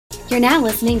You're now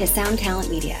listening to Sound Talent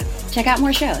Media. Check out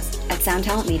more shows at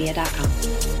soundtalentmedia.com.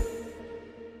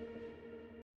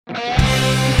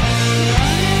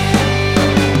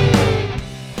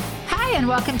 And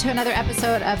welcome to another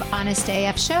episode of Honest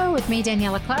AF Show with me,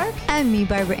 Daniela Clark. And me,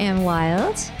 Barbara Ann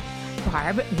Wild.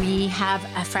 Barb, we have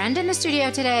a friend in the studio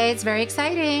today. It's very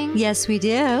exciting. Yes, we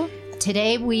do.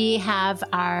 Today we have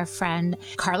our friend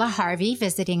Carla Harvey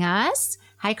visiting us.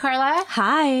 Hi, Carla.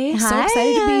 Hi. So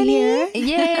excited to be here.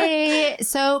 Yay.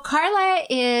 So Carla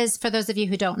is, for those of you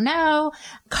who don't know,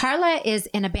 Carla is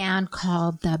in a band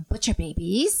called the Butcher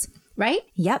Babies. Right?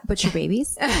 Yep, Butcher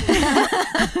Babies.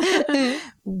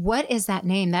 What is that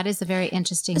name? That is a very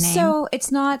interesting name. So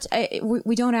it's not,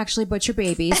 we don't actually butcher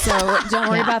babies, so don't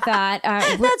worry about that.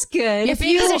 That's good. Your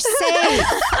babies are safe.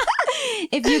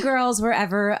 If you girls were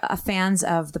ever fans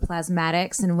of the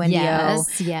Plasmatics and Wendy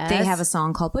Yes. they have a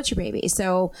song called Butcher Baby.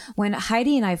 So when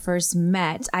Heidi and I first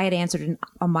met, I had answered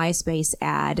a MySpace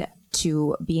ad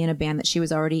to be in a band that she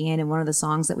was already in, and one of the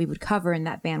songs that we would cover in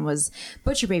that band was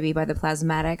Butcher Baby by the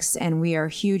Plasmatics, and we are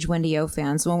huge Wendy O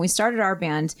fans. So when we started our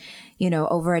band,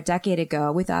 over a decade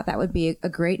ago, we thought that would be a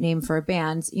great name for a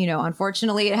band.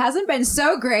 Unfortunately, it hasn't been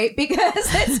so great because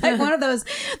it's like one of those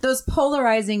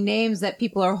polarizing names that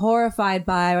people are horrified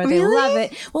by or they love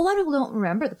it. Well, a lot of people don't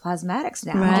remember the Plasmatics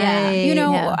now.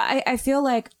 Right. I feel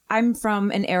like I'm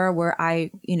from an era where I,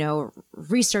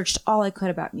 researched all I could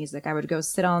about music. I would go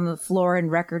sit on the floor in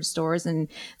record stores and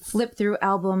flip through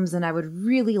albums, and I would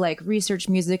really research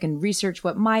music and research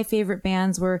what my favorite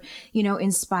bands were,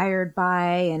 inspired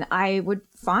by, and I would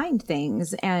find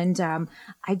things. And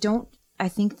I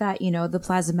think that, the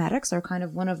Plasmatics are kind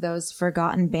of one of those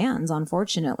forgotten bands,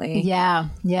 unfortunately. Yeah,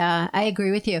 I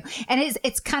agree with you. And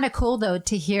it's kind of cool, though,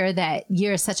 to hear that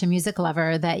you're such a music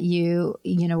lover that you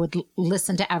would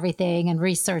listen to everything and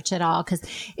research it all. Because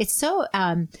it's so,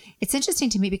 it's interesting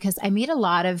to me because I meet a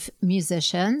lot of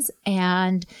musicians,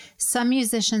 and some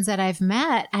musicians that I've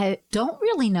met, I don't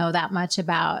really know that much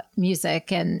about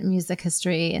music and music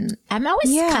history. And I'm always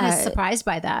kind of surprised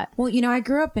by that. Well, I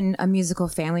grew up in a musical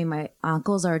family. My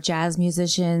uncles are jazz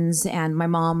musicians, and my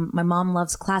mom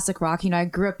loves classic rock. I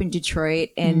grew up in Detroit,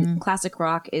 and classic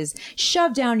rock is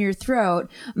shoved down your throat,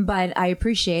 but I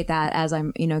appreciate that as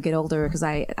I'm get older, because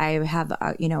I have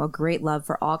a great love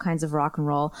for all kinds of rock and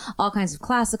roll, all kinds of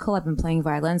classical. I've been playing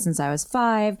violin since I was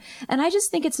 5, and I just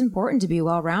think it's important to be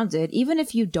well-rounded. Even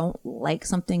if you don't like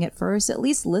something at first, at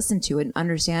least listen to it and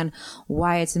understand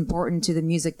why it's important to the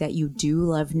music that you do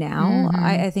love now.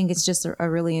 I think it's just a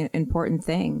really important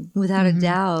thing. Without a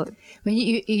doubt. When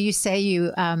you say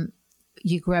you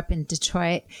grew up in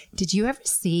Detroit, did you ever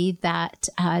see that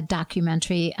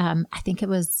documentary? I think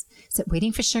is it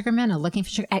Waiting for Sugarman or Looking for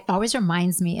Sugar? It always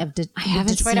reminds me of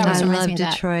Detroit. I love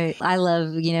Detroit. I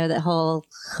love, that whole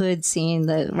hood scene,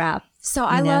 the rap. So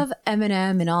I love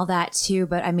Eminem and all that too,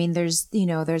 but I mean, there's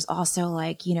also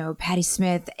Patti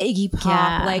Smith, Iggy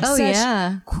Pop,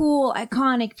 such cool,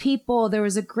 iconic people. There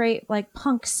was a great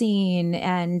punk scene,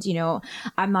 and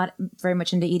I'm not very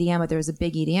much into EDM, but there was a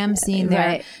big EDM scene there.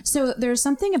 Right. So there's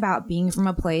something about being from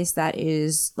a place that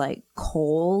is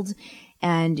cold,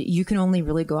 and you can only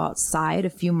really go outside a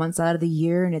few months out of the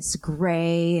year, and it's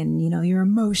gray, and you're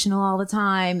emotional all the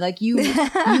time.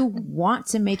 You want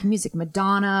to make music.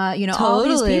 Madonna, all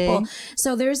these people.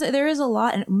 So there is a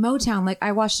lot. And Motown,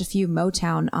 I watched a few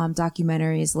Motown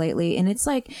documentaries lately, and it's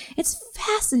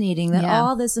fascinating that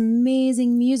all this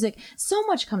amazing music, so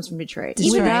much comes from Detroit.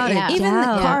 Even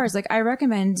the cars. I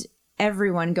recommend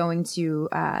everyone going to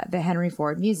the Henry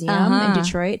Ford Museum in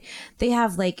Detroit. They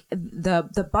have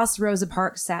the bus Rosa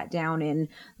Parks sat down in,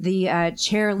 the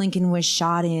chair Lincoln was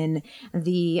shot in,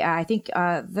 the I think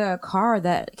the car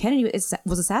that Kennedy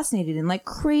was assassinated in,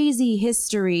 crazy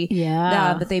history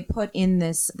that they put in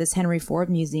this Henry Ford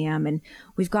Museum. And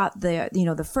we've got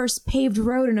the first paved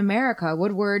road in America,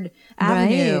 Woodward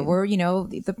Avenue, where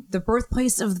the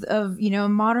birthplace of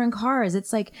modern cars.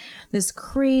 It's this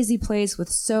crazy place with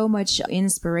so much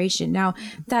inspiration. Now,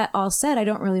 that all said, I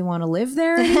don't really want to live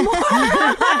there anymore. I'm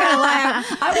not gonna lie.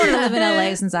 I wanted to live in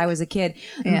LA since I was a kid.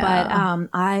 But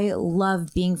I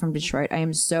love being from Detroit. I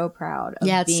am so proud of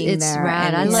being there. It's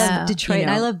rad. I love Detroit.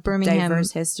 I love Birmingham.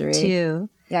 Diverse history too.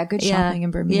 Yeah, good shopping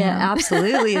in Birmingham. Yeah,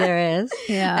 absolutely there is.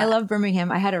 I love Birmingham.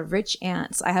 I had a rich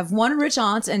aunt. I have one rich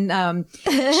aunt, and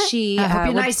she I hope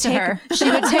you're nice to her.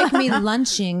 She would take me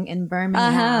lunching in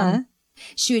Birmingham.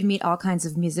 She would meet all kinds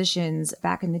of musicians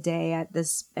back in the day at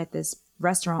this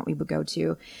restaurant we would go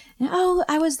to. And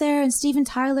I was there, and Steven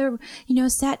Tyler,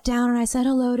 sat down, and I said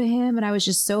hello to him, and I was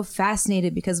just so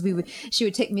fascinated because she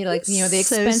would take me to the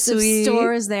expensive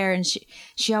stores there, and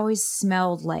she always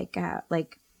smelled like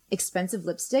expensive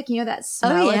lipstick. You know that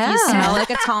smell? Oh, yeah. If you smell like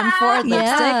a Tom Ford lipstick.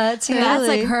 Yeah, totally. That's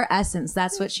like her essence.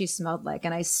 That's what she smelled like.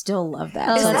 And I still love that.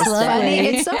 Oh, that's Funny. lovely.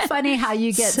 It's so funny how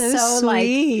you get so like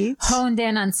sweet. honed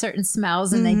in on certain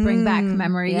smells and they bring back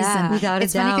memories. Yeah. And Without a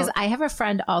it's funny doubt. because I have a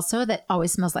friend also that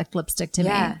always smells like lipstick to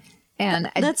Yeah. me.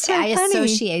 And That's so I funny.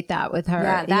 associate that with her.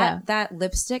 Yeah, that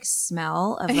lipstick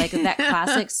smell of like that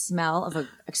classic smell of an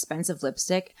expensive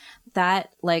lipstick,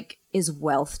 that like is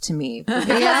wealth to me. Because of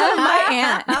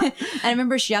my aunt. I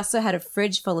remember she also had a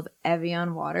fridge full of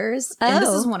Evian waters. And this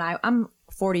is when I'm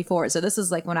 44. So this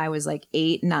is like when I was like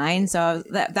 8, 9. So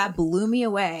that blew me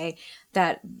away.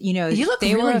 That, you know, You look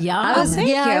they really were young. I was thank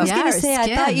you. going Yeah, to your say, I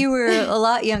skin. thought you were a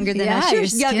lot younger than Yeah, us. You're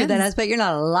your younger than skin's- us, but you're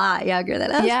not a lot younger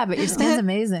than us. Yeah, but your skin's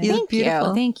amazing. You look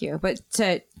beautiful. Thank you. But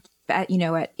to, at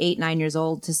 8, 9 years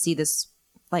old, to see this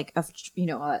like a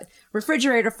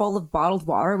refrigerator full of bottled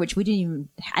water, which I didn't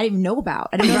even know about.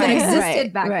 I didn't know Right, it existed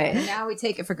right, back right. then. And now we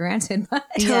take it for granted. But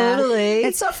Yeah. Totally.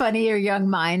 It's so funny, your young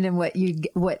mind and what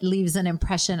leaves an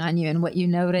impression on you and what you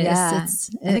notice. yeah, It's,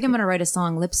 I think I'm gonna write a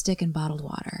song, "Lipstick and Bottled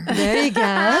Water." There you go.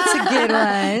 That's a good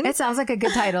one. it sounds like a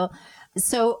good title.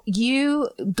 So you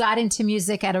got into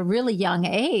music at a really young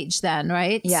age then,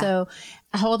 right? Yeah. So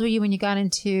how old were you when you got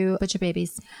into Butcher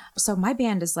Babies? So my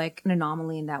band is like an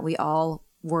anomaly in that we all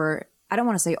were, I don't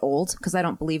want to say old because I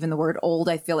don't believe in the word old.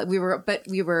 I feel like we were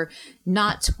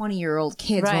not 20-year-old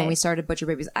kids when Right. we started Butcher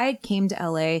Babies. I came to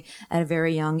LA at a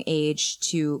very young age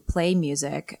to play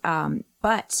music.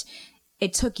 But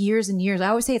it took years and years. I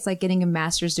always say it's like getting a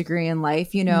master's degree in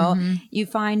life. You know, you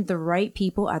find the right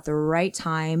people at the right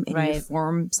time and you Right.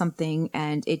 form something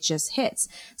and it just hits.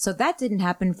 So that didn't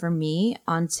happen for me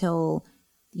until,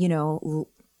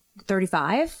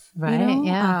 35. Right, You know?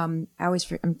 yeah. I'm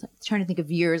trying to think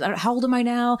of years. How old am I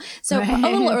now? So a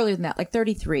little earlier than that, like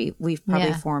 33, we've probably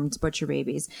Yeah. formed Butcher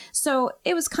Babies. So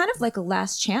it was kind of like a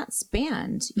last chance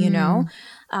band, you know?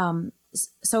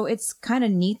 So it's kind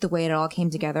of neat the way it all came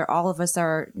together. All of us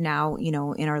are now, in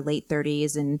our late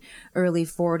 30s and early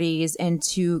 40s. And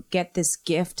to get this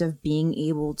gift of being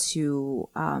able to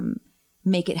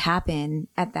make it happen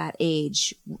at that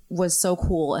age was so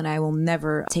cool. And I will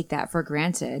never take that for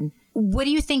granted. What do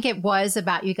you think it was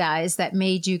about you guys that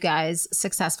made you guys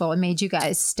successful and made you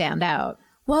guys stand out?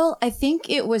 Well, I think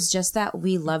it was just that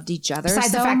we loved each other Besides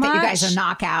so the fact much. that you guys are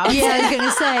knockouts. Yeah, I was going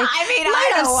to say. I mean,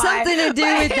 might I have know why. something to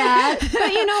do with that.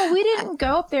 But we didn't go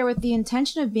up there with the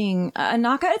intention of being a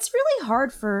knockout. It's really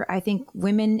hard for, I think,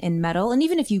 women in metal, and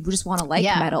even if you just want to like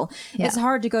Yeah. metal, Yeah. it's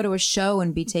hard to go to a show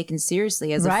and be taken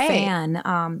seriously as Right. a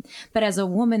fan. But as a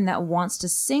woman that wants to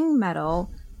sing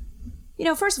metal,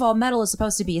 first of all, metal is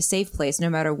supposed to be a safe place, no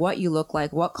matter what you look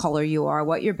like, what color you are,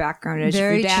 what your background is.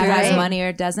 Very if your dad true. has Right. money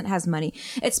or doesn't has money.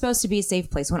 It's supposed to be a safe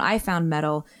place. When I found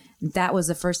metal, that was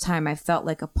the first time I felt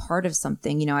like a part of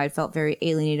something. I felt very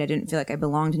alienated. I didn't feel like I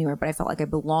belonged anywhere, but I felt like I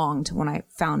belonged when I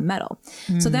found metal.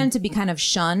 So then to be kind of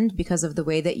shunned because of the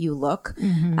way that you look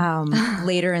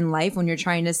later in life when you're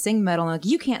trying to sing metal, like,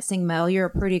 you can't sing metal, you're a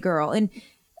pretty girl. And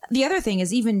the other thing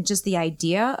is even just the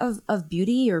idea of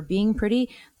beauty or being pretty,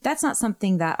 that's not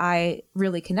something that I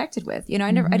really connected with.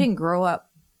 I didn't grow up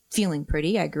feeling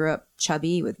pretty. I grew up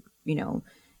chubby with,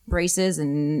 braces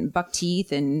and buck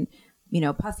teeth and,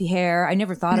 puffy hair. I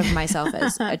never thought of myself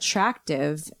as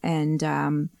attractive. And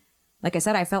like I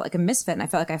said, I felt like a misfit and I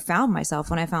felt like I found myself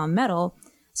when I found metal.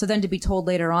 So then to be told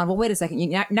later on, well, wait a second,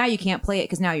 now you can't play it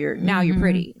because now you're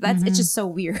pretty. It's just so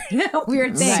weird,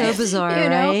 weird thing. So bizarre,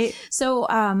 right? So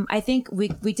I think we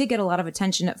did get a lot of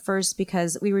attention at first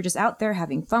because we were just out there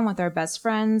having fun with our best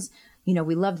friends.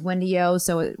 We loved Wendy-O.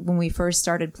 So when we first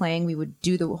started playing, we would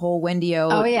do the whole Wendy-O.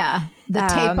 Oh yeah, the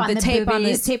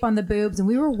tape on the boobs, and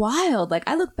we were wild. Like,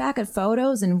 I look back at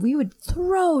photos, and we would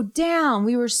throw down.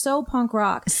 We were so punk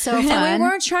rock, So and fun. we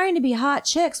weren't trying to be hot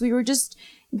chicks. We were just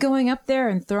going up there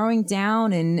and throwing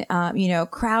down, and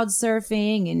crowd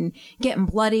surfing and getting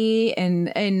bloody,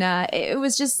 and it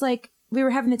was just like we were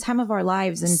having the time of our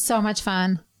lives, and So much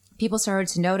fun. people started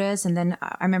to notice. And then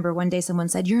I remember one day someone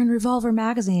said, "You're in Revolver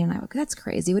magazine." And I went, "That's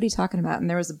crazy. What are you talking about?" And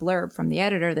there was a blurb from the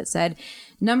editor that said,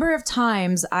 "Number of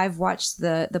times I've watched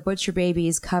the Butcher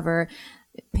Babies cover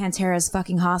Pantera's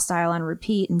Fucking Hostile on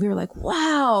repeat." And we were like,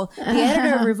 wow, the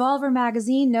editor of Revolver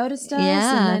magazine noticed us. Yeah,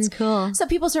 and then, that's cool. So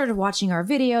people started watching our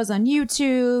videos on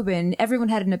YouTube and everyone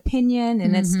had an opinion.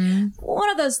 And it's one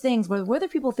of those things where whether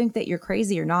people think that you're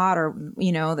crazy or not, or,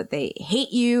 that they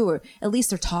hate you, or at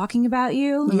least they're talking about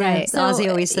you. Right. So, Ozzy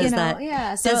always says that.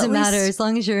 Yeah. So Doesn't at least- matter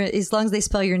as long as they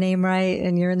spell your name right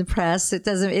and you're in the press. It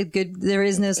doesn't. There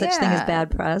is no such thing as Yeah.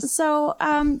 bad press. So,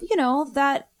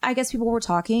 that I guess people were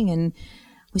talking and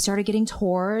we started getting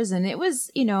tours, and it was,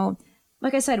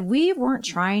 like I said, we weren't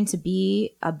trying to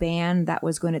be a band that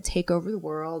was going to take over the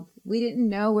world. We didn't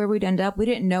know where we'd end up. We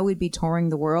didn't know we'd be touring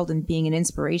the world and being an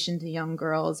inspiration to young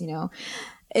girls. You know,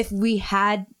 if we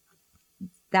had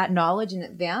that knowledge in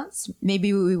advance,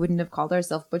 maybe we wouldn't have called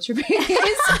ourselves Butcher Babies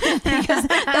because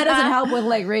that doesn't help with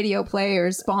like radio play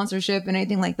or sponsorship and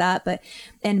anything like that.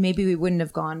 And maybe we wouldn't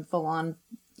have gone full on,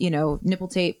 you know, nipple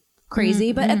tape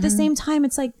crazy. But at the same time,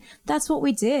 it's like, that's what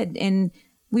we did. And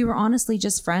we were honestly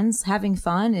just friends having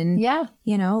fun and,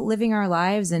 you know, living our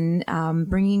lives and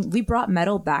we brought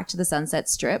metal back to the Sunset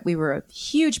Strip. We were a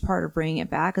huge part of bringing it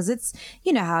back because it's,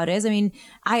 you know how it is. I mean,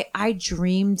 I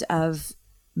dreamed of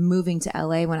moving to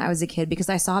LA when I was a kid because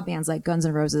I saw bands like Guns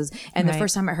N' Roses. And the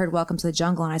first time I heard Welcome to the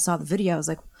Jungle and I saw the video, I was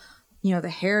like, you know, the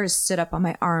hairs stood up on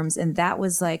my arms. And that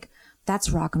was like,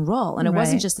 that's rock and roll. And it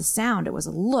wasn't just a sound. It was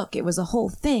a look. It was a whole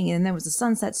thing. And there was the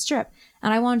Sunset Strip.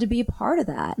 And I wanted to be a part of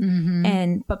that.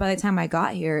 But by the time I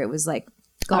got here, it was like,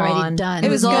 already done. It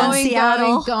was all in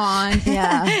Seattle. Gone.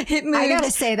 Yeah. I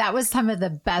gotta say that was some of the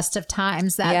best of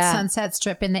times. That Sunset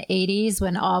Strip in the 80s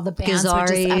when all the bands were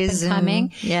just up and coming.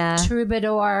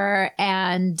 Troubadour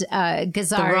and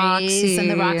Gazzarri's and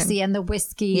the Roxy and the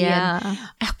Whiskey. And,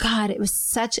 oh God, it was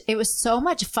so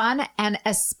much fun. And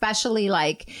especially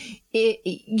like,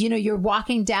 you know, you're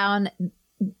walking down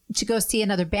to go see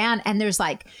another band and there's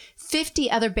like 50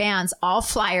 other bands all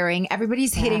flyering.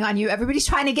 Everybody's hitting on you. Everybody's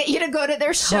trying to get you to go to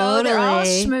their show. They're all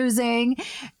schmoozing.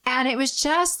 And it was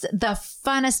just the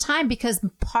funnest time because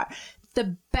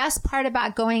the best part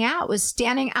about going out was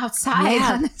standing outside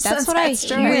on the that's what I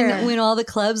hear. When all the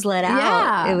clubs let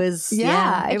out. It was,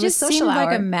 it just seemed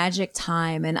like a magic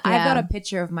time. And I've got a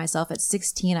picture of myself at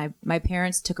 16. My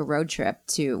parents took a road trip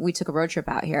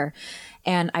out here.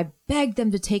 And I begged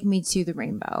them to take me to the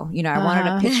Rainbow. You know, I wanted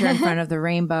a picture in front of the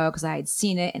Rainbow because I had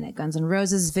seen it in a Guns N'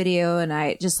 Roses video. And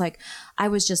I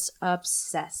was just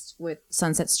obsessed with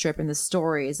Sunset Strip and the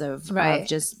stories of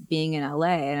just being in LA.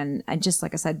 And I just,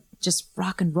 like I said, just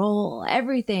rock and roll,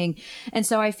 everything. And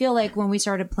so I feel like when we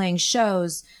started playing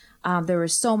shows, there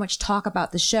was so much talk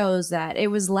about the shows that it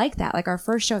was like that. Like our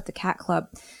first show at the Cat Club.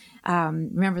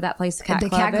 Remember that place, the Cat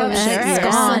Club? Sure. It's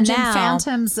gone now.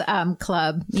 Phantoms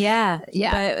Club. Yeah.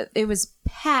 But it was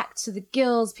packed to the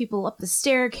gills, people up the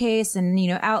staircase and, you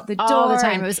know, out the door. All the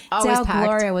time. It was always Del packed.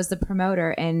 Gloria was the promoter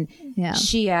and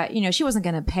she, you know, she wasn't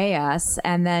going to pay us.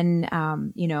 And then,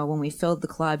 you know, when we filled the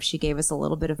club, she gave us a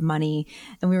little bit of money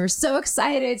and we were so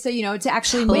excited. So, you know, to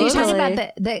actually You're talking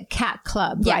about the Cat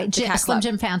Club, right? Slim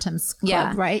Jim Phantoms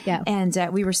Club, right? Yeah. And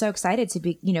we were so excited to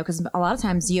be, you know, because a lot of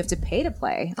times you have to pay to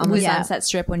play on the Sunset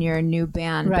Strip when you're a new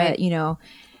band. Right. But, you know,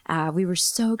 we were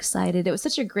so excited. It was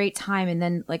such a great time. And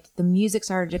then like the music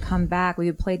started to come back. We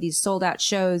would play these sold out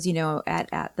shows, you know,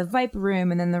 at the Viper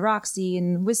Room and then the Roxy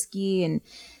and Whiskey. And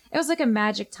it was like a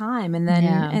magic time. And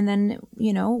then,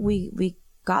 you know, we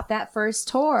got that first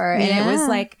tour and it was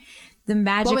like the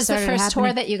magic. What was the first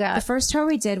tour that you got? The first tour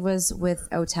we did was with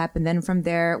OTEP. And then from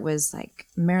there it was like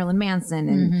Marilyn Manson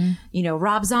and, you know,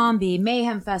 Rob Zombie,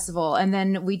 Mayhem Festival. And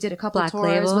then we did a couple of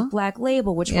tours with Black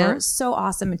Label, which were so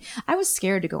awesome. And I was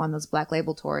scared to go on those Black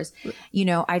Label tours. You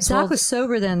know, Zach was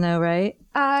sober then though, right?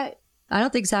 I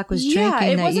don't think Zach was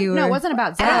drinking. No, it wasn't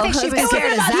about Zach. I don't think she was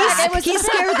scared of Zach. He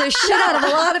scared the shit out of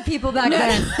a lot of people back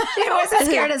then. He wasn't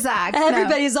scared of Zach.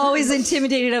 Everybody's always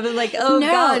intimidated of it. Like, oh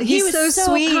God, he's so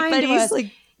sweet, but he's like.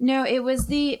 No, it was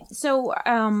you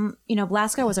know,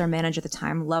 Blasko was our manager at the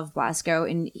time, loved Blasko,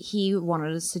 and he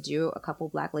wanted us to do a couple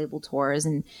Black Label tours,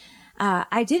 and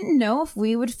I didn't know if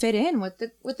we would fit in with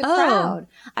the crowd.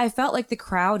 I felt like the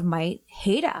crowd might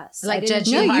hate us. Like judge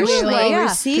you were harshly. well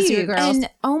received. And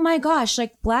oh my gosh,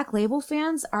 like Black Label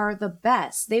fans are the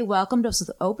best. They welcomed us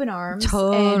with open arms.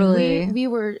 Totally. And we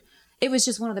were. It was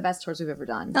just one of the best tours we've ever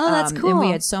done. Oh, that's cool. And we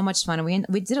had so much fun. And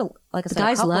we did like I said, the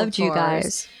guys a couple loved you tours.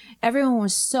 guys. Everyone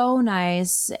was so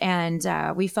nice,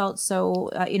 and we felt so,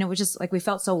 you know, it was just like we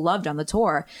felt so loved on the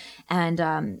tour.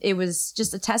 And it was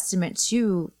just a testament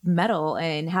to metal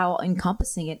and how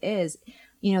encompassing it is.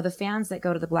 You know, the fans that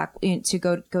go to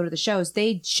go to the shows,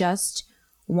 they just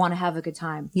want to have a good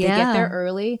time. They get there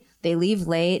early, they leave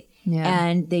late,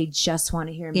 and they just want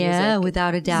to hear music. Yeah,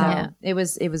 without a doubt. So it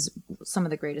was some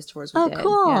of the greatest tours we did. Oh,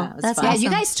 cool. Yeah, that's fun. awesome. You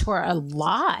guys tour a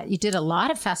lot. You did a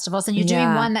lot of festivals, and you're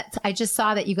doing one that I just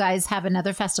saw that you guys have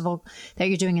another festival that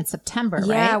you're doing in September, right?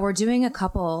 Yeah, we're doing a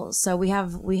couple. So we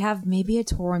have maybe a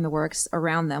tour in the works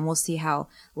around them. We'll see how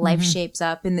life shapes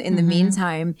up. In the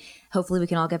meantime, hopefully we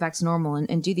can all get back to normal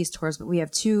and do these tours. But we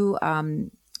have two,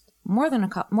 more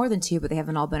than two, but they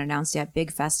haven't all been announced yet.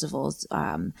 Big festivals.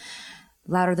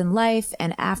 Louder Than Life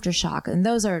and Aftershock. And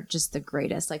those are just the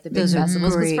greatest, like the big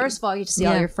festivals. Because first of all, you get to see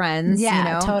all your friends. Yeah, you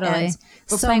know? totally. And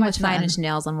we're So playing much with Nine fun. Inch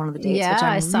Nails on one of the dates, Yeah, which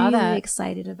I I'm saw really that.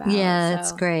 excited about. Yeah, So,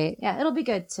 that's great. Yeah, it'll be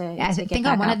good to I to get think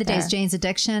back on one out of the days, there. Jane's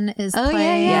Addiction is Oh, yeah,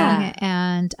 playing. yeah.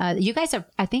 And you guys are,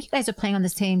 I think you guys are playing on the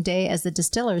same day as the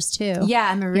Distillers too. Yeah,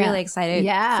 I'm really excited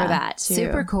for that too.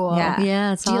 Super cool.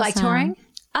 Yeah, it's Do you like awesome.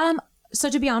 touring? So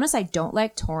to be honest, I don't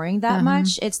like touring that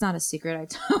much. It's not a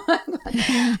secret.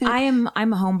 I'm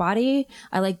a homebody.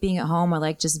 I like being at home. I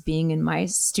like just being in my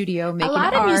studio making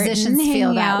lot of art musicians and feel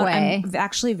hanging that out. way. I'm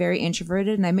actually very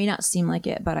introverted, and I may not seem like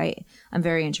it, but I'm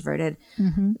very introverted.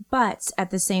 But at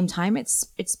the same time, it's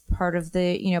part of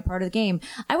the part of the game.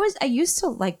 I used to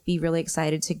like be really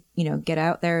excited to get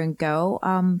out there and go.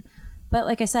 But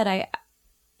like I said,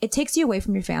 it takes you away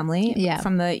from your family,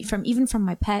 from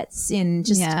my pets, and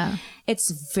just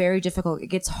it's very difficult. It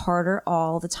gets harder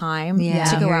all the time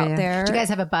to go out there. Do you guys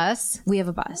have a bus? We have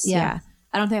a bus. Yeah.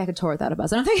 I don't think I could tour without a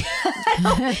bus. I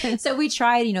don't think. So we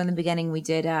tried, in the beginning we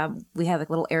did, we had like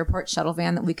a little airport shuttle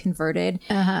van that we converted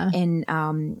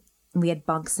and we had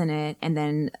bunks in it. And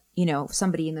then,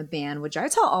 somebody in the band would drive.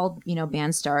 That's how all,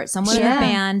 bands start. Someone in the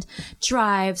band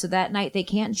drive. So that night they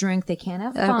can't drink, they can't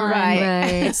have fun.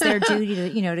 Right. It's their duty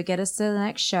to, to get us to the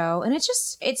next show. And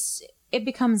it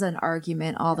becomes an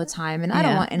argument all the time. And I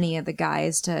don't want any of the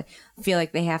guys to feel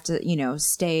like they have to,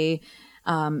 stay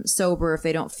sober if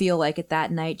they don't feel like it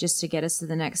that night just to get us to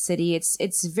the next city.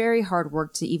 It's very hard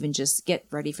work to even just get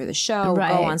ready for the show, go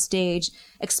on stage,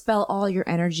 expel all your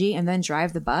energy, and then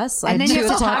drive the bus. And then you 2 have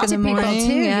to o'clock talk to in the people morning,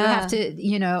 too. yeah. You have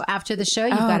to, after the show,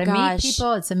 you've got to meet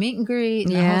people. It's a meet and greet.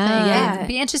 And the whole thing. Yeah. It'd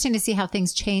be interesting to see how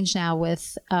things change now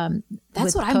with That's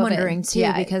with what COVID. I'm wondering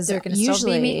too, because they're going to usually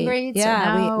still be meet and greets.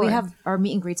 we have our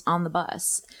meet and greets on the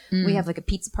bus. We have like a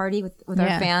pizza party with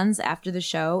our fans after the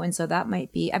show, and so that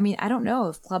might be. I mean, I don't know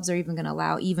if clubs are even going to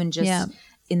allow even just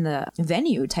in the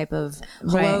venue type of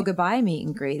hello goodbye meet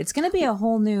and greet. It's going to be a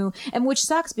whole new, and which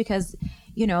sucks because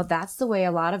that's the way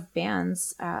a lot of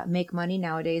bands make money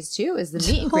nowadays too, is the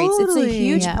meet and greets. It's a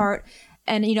huge part.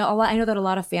 And I know that a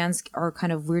lot of fans are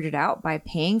kind of weirded out by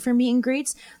paying for meet and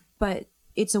greets, but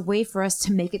it's a way for us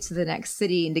to make it to the next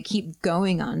city and to keep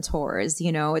going on tours.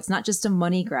 It's not just a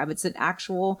money grab. It's an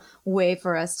actual way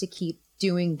for us to keep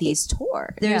doing these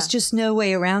tours. There's just no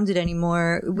way around it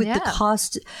anymore with the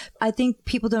cost. I think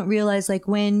people don't realize, like,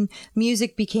 when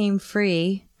music became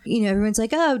free, everyone's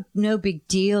like, oh, no big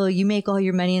deal. You make all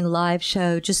your money in the live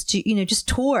show. Just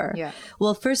tour. Yeah.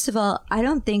 Well, first of all, I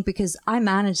don't think, because I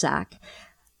manage Zach,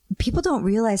 people don't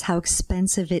realize how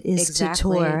expensive it is to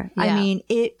tour. Yeah. I mean,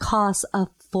 it costs a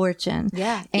fortune.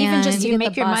 Yeah. And even just to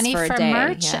make your money for from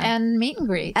merch and meet and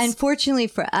greets. And fortunately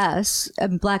for us,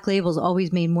 Black Label's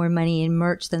always made more money in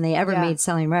merch than they ever made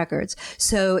selling records.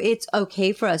 So it's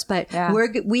okay for us, but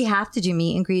we have to do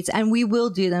meet and greets, and we will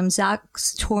do them.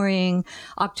 Zach's touring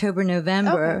October,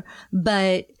 November,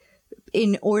 but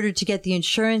in order to get the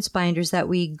insurance binders that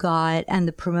we got and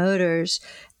the promoters,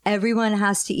 everyone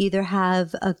has to either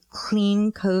have a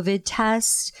clean COVID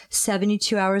test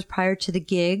 72 hours prior to the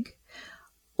gig,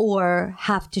 or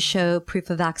have to show proof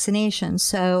of vaccination.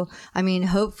 So, I mean,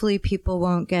 hopefully people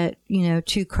won't get,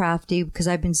 too crafty, because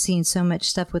I've been seeing so much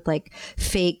stuff with like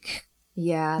fake.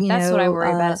 Yeah, that's what I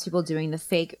worry about, is people doing the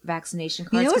fake vaccination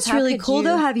cards. You know what's really cool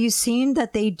though? Have you seen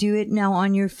that they do it now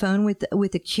on your phone with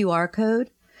a QR code?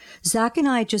 Zach and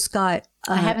I just got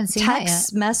I haven't seen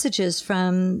text messages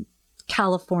from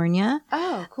California.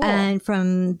 Oh, cool. And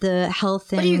from the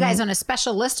health. What are you guys on a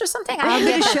special list or something? I'm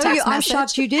going to show you. I'm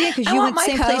shocked you did it, because you went the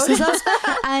same place as us.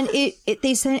 And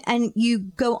they send, and you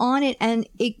go on it, and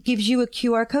it gives you a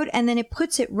QR code, and then it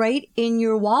puts it right in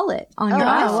your wallet on your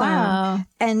iPhone. Wow.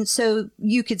 And so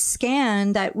you could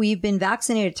scan that we've been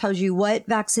vaccinated. It tells you what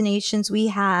vaccinations we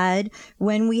had,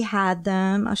 when we had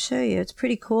them. I'll show you. It's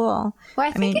pretty cool. Well,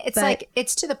 I think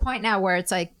it's to the point now where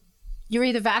it's like, you're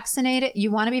either vaccinated,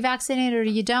 you want to be vaccinated, or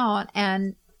you don't.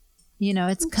 And,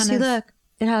 it's kind of. Look,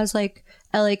 it has like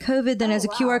LA COVID, then has a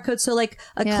QR code. So like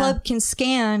a club can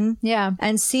scan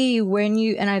and see when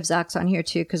you, and I have Zach's on here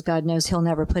too, because God knows he'll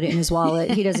never put it in his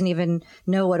wallet. He doesn't even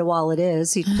know what a wallet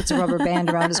is. He puts a rubber band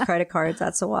around his credit cards.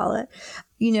 That's a wallet.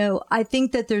 I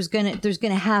think that there's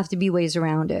gonna have to be ways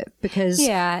around it, because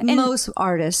most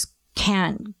artists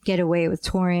can't get away with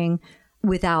touring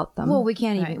without them. Well, we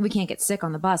can't get sick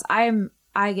on the bus.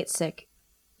 I get sick,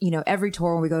 every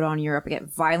tour when we go down to Europe, I get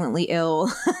violently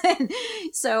ill.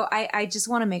 So I just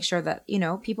want to make sure that,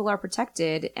 people are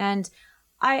protected. And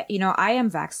I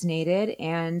am vaccinated,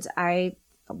 and I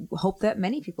hope that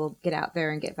many people get out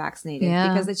there and get vaccinated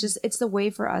because it's the way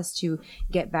for us to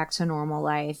get back to normal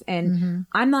life. And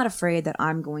I'm not afraid that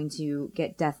I'm going to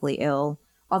get deathly ill.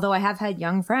 Although I have had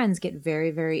young friends get very,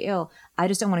 very ill. I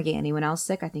just don't want to get anyone else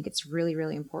sick. I think it's really,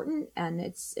 really important. And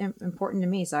it's important to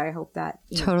me. So I hope that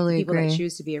people agree. that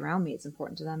choose to be around me, it's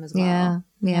important to them as well.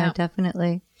 Yeah,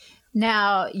 definitely.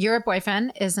 Now, your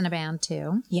boyfriend is in a band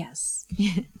too. Yes.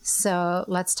 So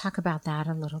let's talk about that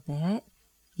a little bit.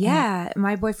 Yeah.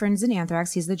 My boyfriend's in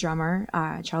Anthrax. He's the drummer,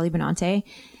 Charlie Benante.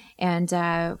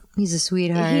 And he's a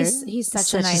sweetheart. He's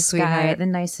such a nice guy, the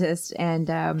nicest. And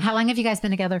how long have you guys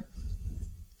been together?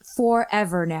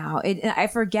 Forever now. I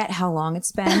forget how long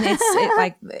it's been.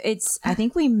 I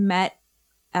think we met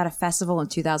at a festival in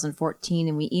 2014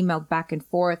 and we emailed back and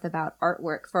forth about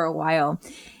artwork for a while.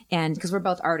 And because we're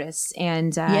both artists,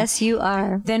 and yes, you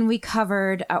are. Then we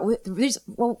covered.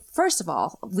 First of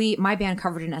all, my band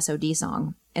covered an SOD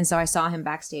song, and so I saw him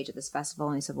backstage at this festival,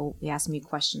 and he said, "Well, he asked me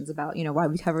questions about why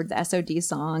we covered the SOD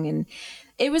song," and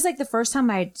it was like the first time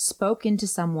I'd spoken to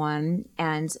someone,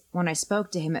 and when I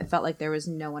spoke to him, it felt like there was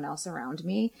no one else around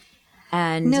me,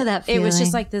 and that feeling. It was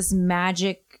just like this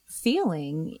magic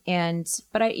feeling.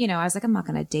 But I was like, I'm not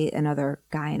going to date another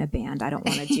guy in a band. I don't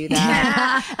want to do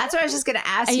that. That's what I was just going to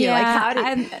ask you.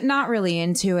 I'm not really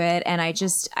into it. And I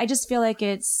just feel like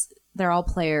they're all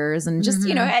players and just,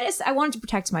 I wanted to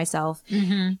protect myself.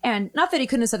 And not that he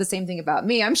couldn't have said the same thing about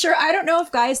me. I'm sure, I don't know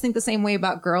if guys think the same way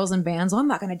about girls in bands. Well, I'm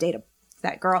not going to date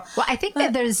that girl. Well, I think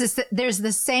that there's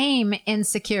the same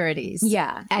insecurities.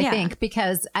 Yeah. I think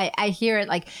because I hear it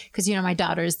because, my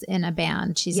daughter's in a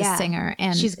band. She's a singer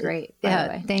and she's great. By the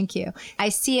way. Thank you. I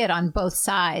see it on both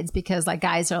sides because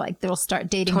guys are they'll start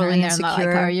dating her totally and they're like,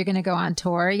 oh, you're going to go on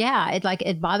tour. Yeah.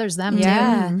 It bothers them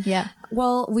too. Yeah.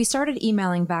 Well, we started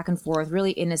emailing back and forth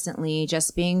really innocently,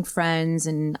 just being friends.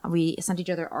 And we sent each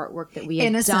other artwork that we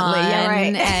had done. Yeah,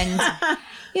 right.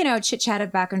 And,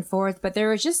 chit-chatted back and forth. But there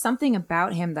was just something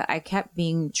about him that I kept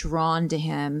being drawn to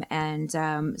him. And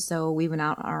so we went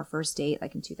out on our first date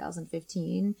in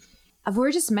 2015.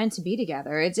 We're just meant to be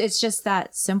together. It's just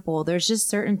that simple. There's just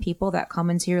certain people that come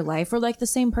into your life. We're like the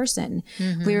same person.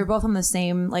 We were both on the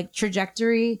same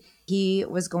trajectory. He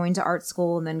was going to art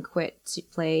school and then quit to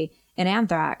play in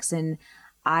Anthrax, and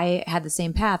I had the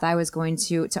same path. I was going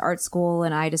to art school,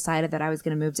 and I decided that I was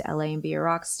going to move to LA and be a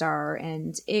rock star.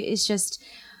 And it's just,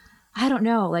 I don't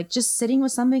know, just sitting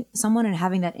with someone and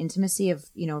having that intimacy of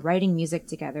writing music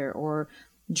together or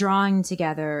drawing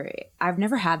together. I've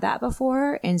never had that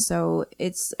before, and so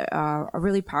it's a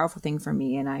really powerful thing for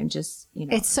me. And I'm just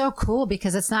it's so cool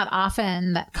because it's not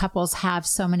often that couples have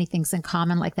so many things in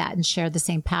common like that and share the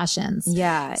same passions.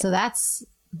 Yeah. So that's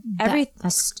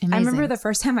amazing. I remember the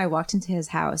first time I walked into his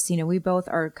house, we both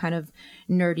are kind of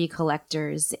nerdy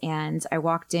collectors, and I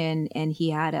walked in and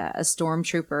he had a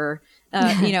stormtrooper,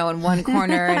 in one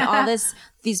corner and all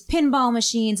these pinball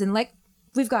machines, and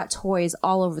we've got toys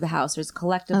all over the house. There's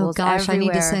collectibles. Oh gosh,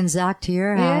 everywhere. I need to send Zach to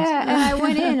your house. Yeah, and I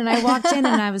went in and I walked in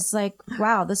and I was like,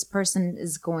 wow, this person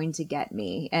is going to get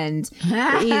me. And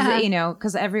he's,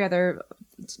 because every other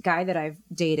guy that I've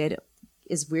dated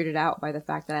is weirded out by the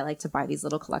fact that I like to buy these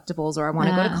little collectibles, or I want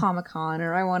to go to Comic-Con,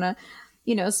 or I want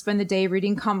to, spend the day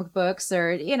reading comic books,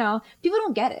 or, people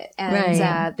don't get it.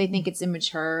 And they think it's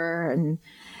immature. And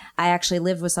I actually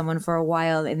lived with someone for a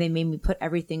while and they made me put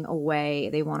everything away.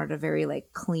 They wanted a very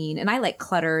clean, and I like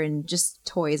clutter and just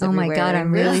toys everywhere. Oh my God,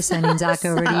 I'm really sending Zach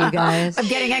over to you guys. I'm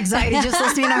getting anxiety just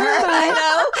listening to her.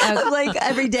 I know.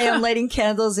 Every day I'm lighting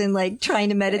candles and trying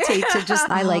to meditate to just,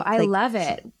 I love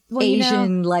it. Well,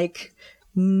 Asian,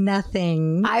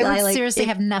 nothing. I would seriously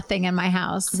have nothing in my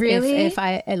house. Really? If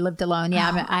I lived alone.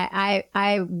 Yeah.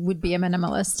 I would be a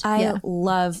minimalist. I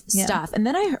love stuff. And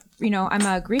then I'm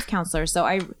a grief counselor. So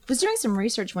I was doing some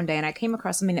research one day and I came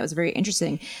across something that was very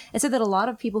interesting. It said that a lot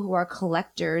of people who are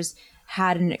collectors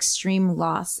had an extreme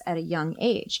loss at a young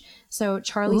age. So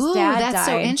Charlie's dad died. That's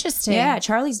so interesting. Yeah,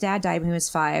 Charlie's dad died when he was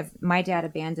 5. My dad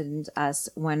abandoned us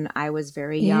when I was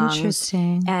very young.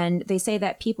 Interesting. And they say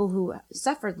that people who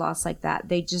suffered loss like that,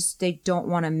 they don't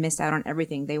want to miss out on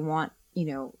everything. They want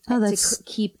to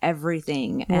keep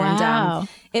everything. Wow. And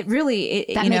it really,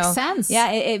 that makes sense.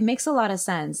 Yeah, it makes a lot of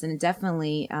sense. And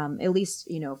definitely, at least,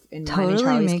 in mine and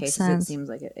Charlie's cases, it seems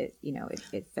like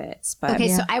it fits. But okay,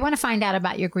 so I want to find out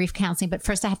about your grief counseling, but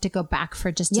first I have to go back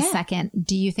for just a second.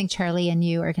 Do you think Charlie and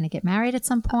you are going to get married at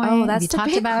some point? Oh, that's have you the talked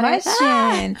big about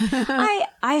question.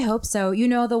 I hope so.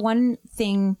 The one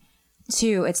thing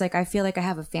too, it's I feel like I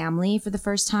have a family for the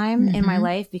first time in my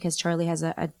life, because Charlie has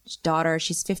a daughter.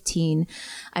 She's 15.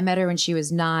 I met her when she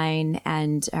was 9,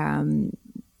 and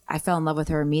I fell in love with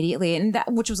her immediately, and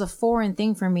that, which was a foreign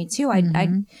thing for me too.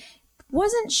 I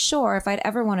wasn't sure if I'd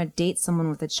ever want to date someone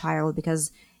with a child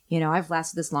because, you know, I've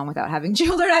lasted this long without having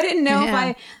children. I didn't know if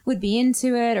I would be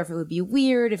into it or if it would be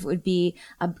weird, if it would be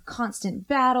a constant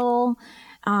battle.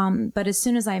 But as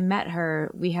soon as I met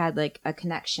her, we had like a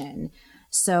connection.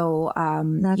 So,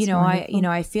 you know, wonderful.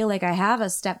 I feel like I have a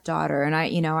stepdaughter and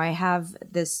I have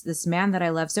this man that I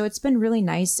love. So it's been really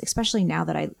nice, especially now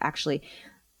that I actually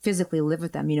physically live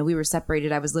with them. You know, we were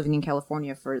separated. I was living in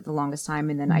California for the longest time.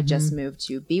 And then I just moved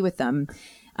to be with them,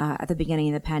 at the beginning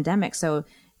of the pandemic. So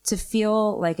to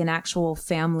feel like an actual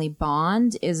family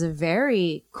bond is a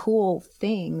very cool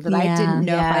thing that I didn't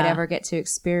know if I'd ever get to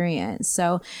experience.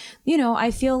 So, you know,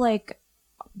 I feel like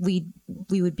we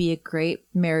would be a great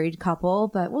married couple,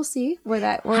 but we'll see where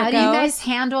it goes. How do you guys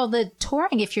handle the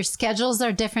touring if your schedules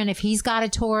are different? If he's got a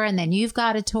tour and then you've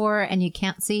got a tour and you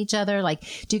can't see each other, like,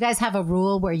 do you guys have a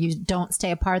rule where you don't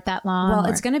stay apart that long? Well,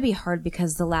 it's going to be hard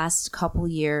because the last couple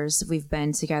years we've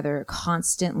been together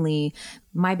constantly.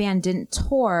 My band didn't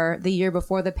tour the year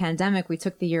before the pandemic. We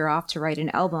took the year off to write an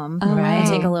album and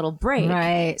take a little break.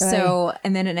 Right. So,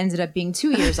 and then it ended up being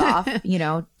 2 years off, you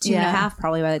know, 2.5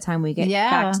 probably by the time we get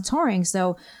back to touring.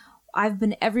 So I've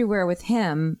been everywhere with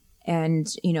him and,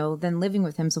 you know, then living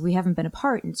with him. So we haven't been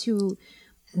apart in 2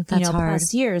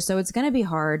 plus years. So it's going to be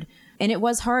hard. And it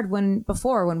was hard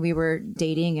before when we were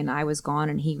dating and I was gone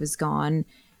and he was gone.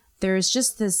 There's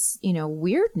just this, you know,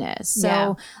 weirdness.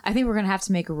 So I think we're going to have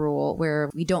to make a rule where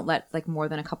we don't let like more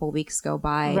than a couple of weeks go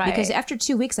by. Right. Because after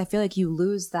 2 weeks, I feel like you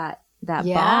lose that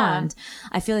bond.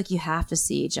 I feel like you have to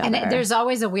see each other. And there's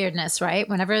always a weirdness, right?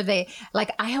 Whenever they,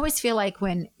 like, I always feel like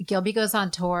when Gilby goes on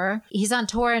tour, he's on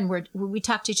tour and we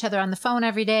talk to each other on the phone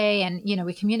every day and, you know,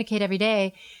 we communicate every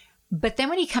day. But then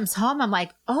when he comes home, I'm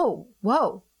like, oh,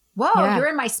 whoa, you're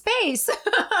in my space.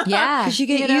 Because you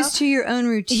get used to your own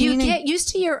routine. You get used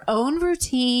to your own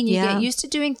routine. You get used to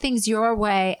doing things your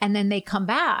way. And then they come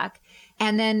back.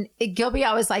 And then Gilby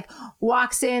always like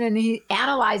walks in and he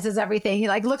analyzes everything. He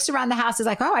like looks around the house. He's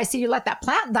like, oh, I see you let that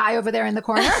plant die over there in the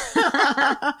corner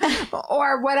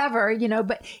or whatever, you know,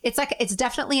 but it's like, it's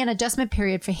definitely an adjustment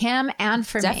period for him and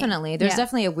for me. Definitely. There's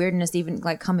definitely a weirdness even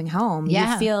like coming home.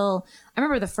 You feel, I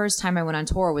remember the first time I went on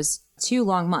tour was 2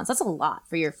 long months. That's a lot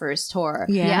for your first tour.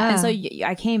 And so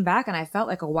I came back and I felt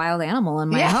like a wild animal in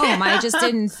my home. I just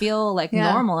didn't feel like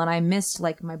normal and I missed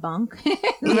like my bunk.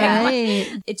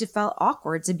 It just felt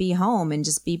awkward to be home and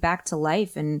just be back to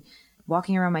life and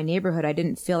walking around my neighborhood. I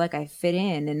didn't feel like I fit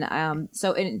in. And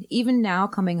so even now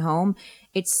coming home,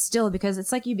 it's still because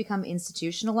it's like you become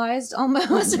institutionalized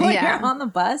almost when you're on the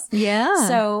bus.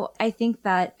 So I think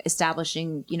that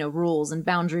establishing, you know, rules and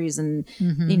boundaries and,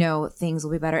 you know, things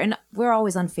will be better. And we're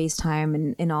always on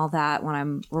FaceTime and all that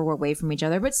when we're away from each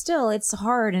other, but still it's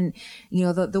hard. And, you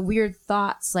know, the weird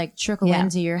thoughts like trickle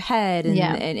into your head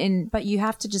but you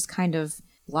have to just kind of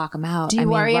block them out. Do you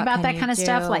worry about that kind of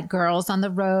stuff, like girls on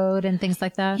the road and things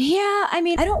like that? Yeah. I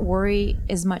mean, I don't worry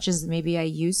as much as maybe I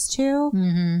used to.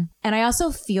 And I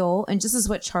also feel, and this is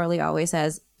what Charlie always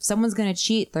says, if someone's going to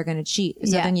cheat, they're going to cheat.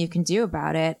 There's nothing you can do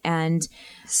about it. And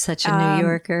such a New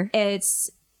Yorker. It's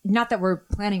not that we're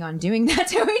planning on doing that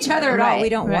to each other at all. We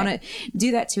don't want to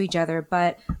do that to each other,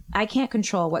 but I can't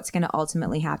control what's going to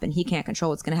ultimately happen. He can't control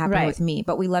what's going to happen with me,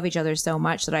 but we love each other so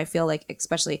much that I feel like,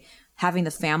 especially having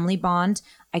the family bond,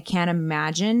 I can't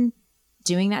imagine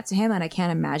doing that to him and I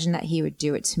can't imagine that he would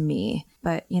do it to me.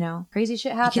 But, you know, crazy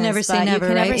shit happens. You can never say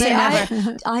never,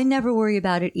 right? I never worry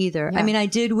about it either. I mean, I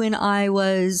did when I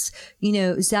was, you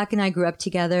know, Zach and I grew up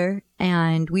together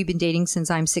and we've been dating since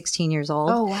I'm 16 years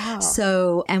old. Oh, wow.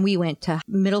 So, and we went to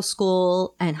middle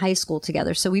school and high school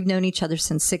together. So we've known each other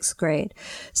since 6th grade.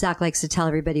 Zach likes to tell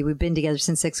everybody we've been together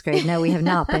since 6th grade. No, we have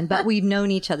not been, but we've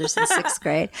known each other since 6th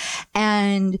grade.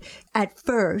 And at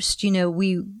first, you know,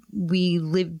 we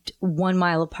lived 1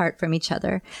 mile apart from each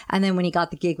other. And then when he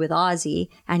got the gig with Ozzy,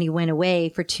 and he went away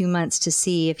for 2 months to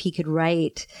see if he could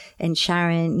write, and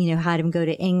Sharon, you know, had him go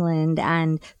to England.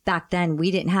 And back then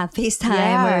we didn't have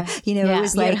FaceTime or, you know, it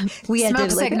was like we had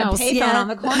to like a payphone on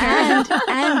the corner.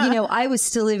 And, you know, I was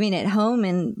still living at home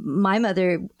and my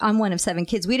mother, I'm one of 7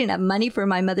 kids. We didn't have money for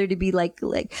my mother to be like,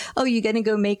 oh, you're going to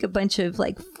go make a bunch of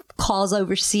like calls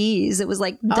overseas. It was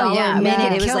like $1 a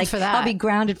minute. It was like, I'll be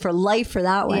grounded for life for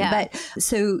that one. But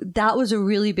so that was a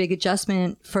really big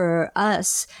adjustment for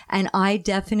us. And I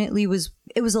definitely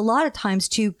it was a lot of times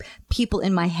too, people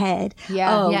in my head.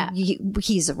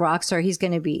 He's a rock star. He's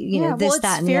going to be, you know, this,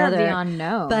 that, and the other. Fear of the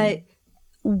unknown. But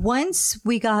once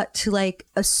we got to like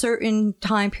a certain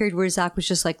time period where Zach was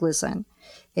just like, listen,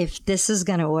 if this is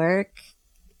going to work,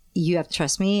 you have to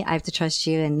trust me. I have to trust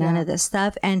you, and none of this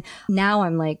stuff. And now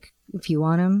I'm like, if you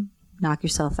want him, knock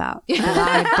yourself out.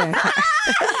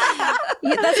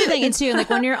 Yeah, that's the thing too.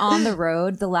 Like when you're on the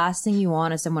road, the last thing you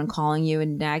want is someone calling you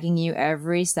and nagging you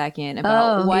every second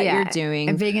about what you're doing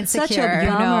and being insecure. Such a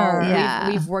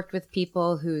bummer. We've worked with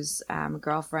people whose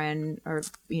girlfriend or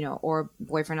or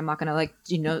boyfriend. I'm not gonna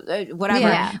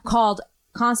whatever called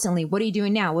constantly. What are you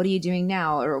doing now? What are you doing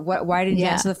now? Or what? Why didn't you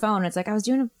answer the phone? It's like I was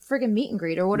doing a friggin' meet and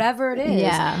greet or whatever it is.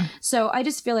 Yeah. So I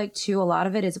just feel like too, a lot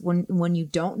of it is when you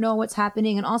don't know what's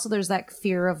happening, and also there's that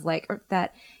fear of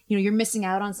that. You're missing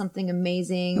out on something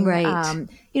amazing. Right.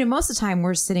 Most of the time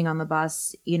we're sitting on the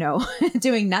bus,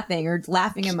 doing nothing or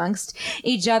laughing amongst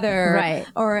each other. Right.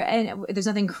 And there's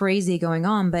nothing crazy going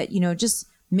on, but, just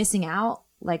missing out,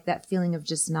 like that feeling of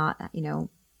just not,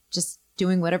 just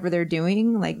doing whatever they're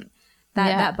doing. Like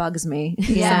that bugs me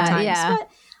sometimes. Yeah. But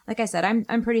like I said,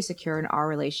 I'm pretty secure in our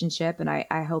relationship, and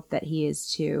I hope that he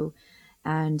is too.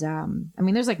 And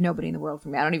there's like nobody in the world for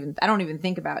me. I don't even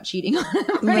think about cheating on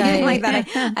him or anything like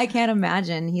that. I can't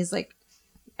imagine. He's like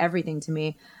everything to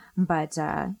me. But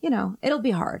it'll be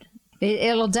hard.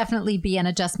 It'll definitely be an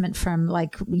adjustment from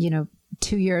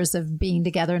 2 years of being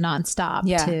together nonstop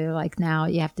to like now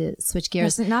you have to switch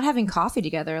gears. Not having coffee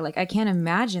together, like I can't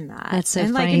imagine that. That's so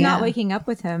and funny. Like not waking up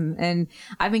with him. And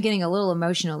I've been getting a little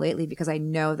emotional lately because I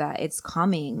know that it's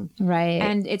coming. Right.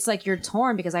 And it's like you're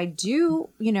torn because I do,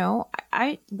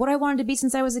 what I wanted to be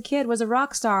since I was a kid was a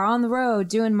rock star on the road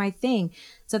doing my thing.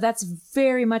 So that's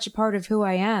very much a part of who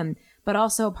I am. But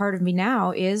also a part of me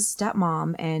now is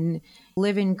stepmom and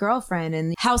live-in girlfriend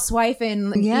and housewife and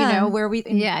where we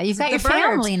you've got your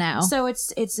family now. So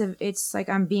it's like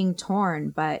I'm being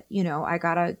torn, but I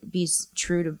gotta be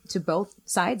true to both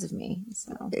sides of me.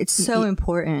 So it's so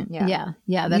important. Yeah.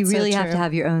 That's you really so have true. to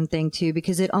have your own thing too,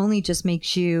 because it only just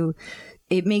makes you.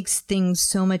 It makes things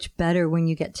so much better when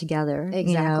you get together.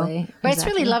 Exactly. But it's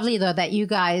really lovely though that you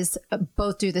guys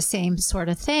both do the same sort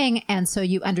of thing, and so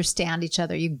you understand each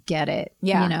other. You get it.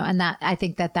 Yeah. And that I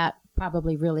think that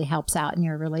probably really helps out in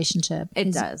your relationship.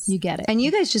 It does. You get it. And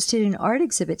you guys just did an art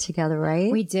exhibit together, right?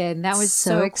 We did. That was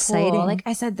so exciting. Cool. Like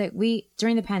I said, that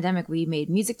during the pandemic we made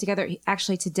music together.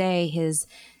 Actually, today his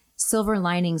Silver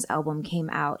Linings album came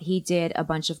out. He did a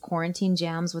bunch of quarantine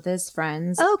jams with his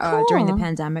friends during the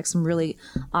pandemic. Some really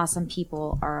awesome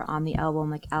people are on the album,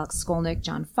 like Alex Skolnick,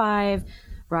 John 5,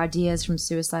 Rod Diaz from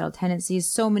Suicidal Tendencies.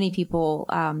 So many people.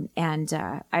 And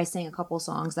I sang a couple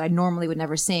songs that I normally would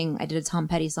never sing. I did a Tom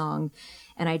Petty song,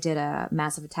 and I did a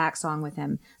Massive Attack song with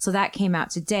him. So that came out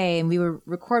today, and we would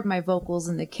record my vocals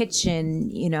in the kitchen,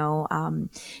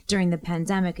 during the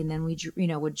pandemic. And then we,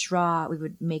 would draw, we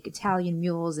would make Italian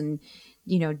mules and,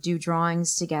 do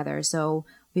drawings together. So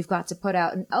we've got to put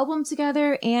out an album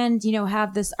together and,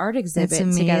 have this art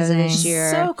exhibit together this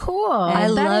year. So cool. I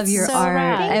love your so art.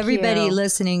 rad. Everybody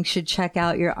listening should check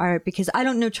out your art, because I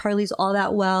don't know Charlie's all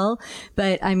that well,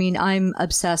 but I'm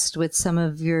obsessed with some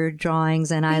of your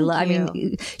drawings, and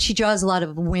she draws a lot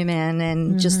of women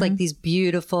and just like these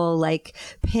beautiful, like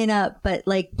pinup, but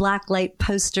like black light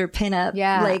poster pinup.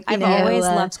 Yeah. Like, I've always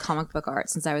loved comic book art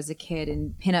since I was a kid,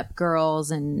 and pinup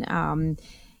girls and,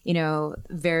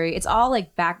 it's all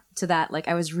like back to that. Like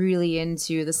I was really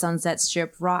into the Sunset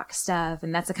Strip rock stuff,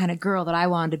 and that's the kind of girl that I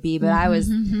wanted to be. But I was,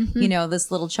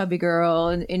 this little chubby girl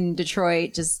in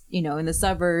Detroit, just, in the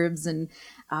suburbs. And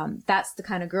that's the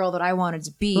kind of girl that I wanted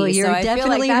to be. Well, you're so I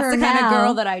definitely feel like that's the kind of now.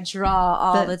 girl that I draw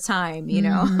all the time,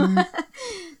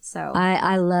 So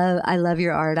I love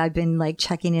your art. I've been like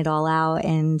checking it all out,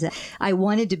 and I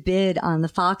wanted to bid on the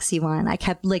Foxy one. I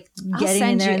kept like getting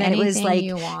in there, and then it was like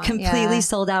completely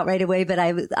sold out right away. But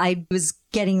I was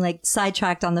getting like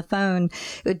sidetracked on the phone.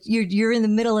 You're in the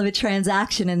middle of a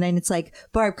transaction, and then it's like,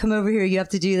 Barb, come over here. You have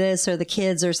to do this, or the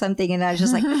kids, or something. And I was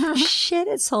just like, shit,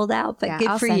 it's sold out. But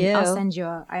good for you. I'll send you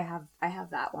I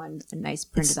have that one, a nice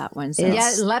print of that one. So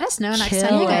let us know next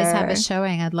time you guys have a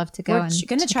showing. I'd love to go. We're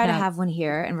going to try to have one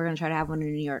here, and we're going to try to have one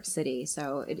in New York City.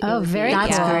 So that's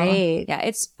great. Yeah,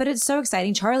 it's so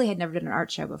exciting. Charlie had never done an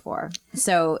art show before,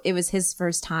 so it was his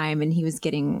first time, and he was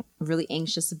getting really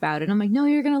anxious about it. I'm like, no,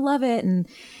 you're going to love it, and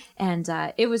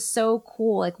it was so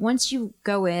cool. Like once you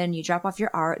go in, you drop off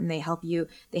your art, and they help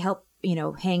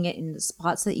hang it in the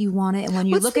spots that you want it. And when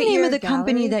you look at the name your of the gallery,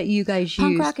 company that you guys use?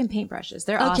 Punk Rock and Paintbrushes.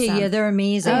 They're awesome. Okay, yeah, they're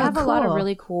amazing. They have a lot of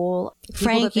really cool people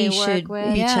Frankie that they work should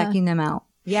with. be checking them out.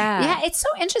 Yeah, it's so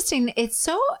interesting. It's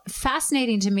so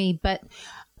fascinating to me. But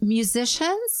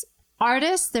musicians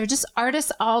artists, they're just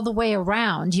artists all the way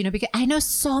around, you know, because I know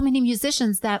so many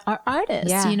musicians that are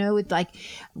artists, you know, with like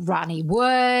Ronnie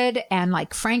Wood and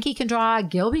like Frankie can draw,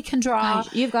 Gilby can draw.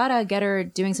 You've got to get her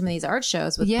doing some of these art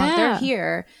shows with Punk. They're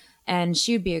here. And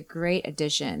she would be a great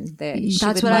addition.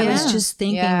 That's what I was just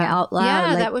thinking out loud. Yeah,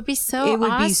 like, that would be so It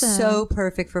would awesome. be so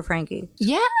perfect for Frankie.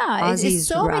 Yeah, it's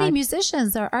so many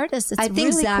musicians are artists. It's I think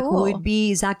really Zach cool. would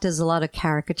be. Zach does a lot of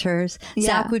caricatures.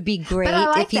 Zach would be great but I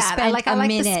like if he that. spent I like a the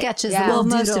minute. sketches, Well, the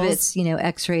most of doodles. it's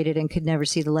X-rated and could never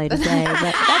see the light of day. But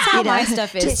that's how my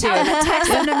stuff is too.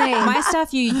 Text them to me. My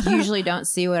stuff, you usually don't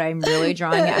see what I'm really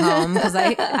drawing at home because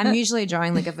I'm usually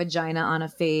drawing like a vagina on a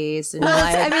face. And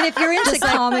like, I mean, if you're into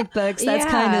comic books, that's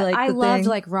kind of like I the loved thing.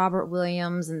 like Robert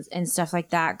Williams and stuff like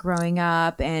that growing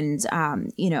up, and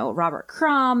Robert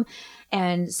Crumb.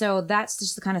 And so that's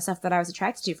just the kind of stuff that I was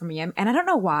attracted to from a young. And I don't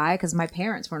know why, because my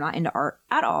parents were not into art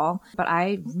at all. But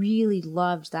I really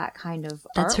loved that kind of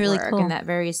That's artwork really cool. and that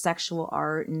very sexual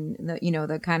art and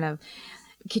the kind of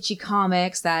kitschy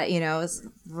comics that is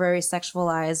very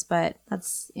sexualized. But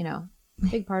that's a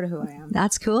big part of who I am.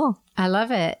 That's cool. I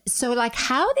love it. So like,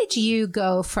 how did you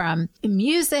go from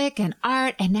music and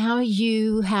art and now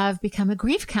you have become a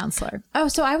grief counselor? Oh,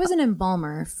 so I was an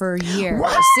embalmer for years.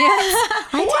 What? Yes.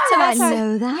 I did not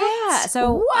know that. Yeah.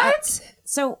 So What?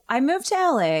 So I moved to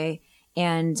LA,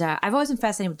 and I've always been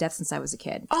fascinated with death since I was a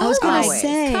kid. I was going to Always.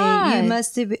 say, God. you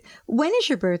must have. When is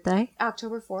your birthday?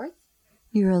 October 4th.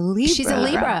 You're a Libra. She's a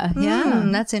Libra. Yeah.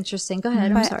 That's interesting. Go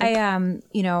ahead. I'm But sorry.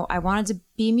 I wanted to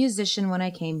be a musician when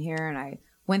I came here, and I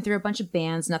went through a bunch of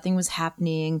bands. Nothing was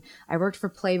happening. I worked for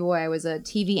Playboy. I was a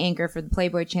TV anchor for the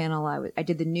Playboy channel. I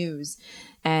did the news,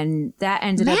 and that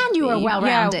ended up. Man, you were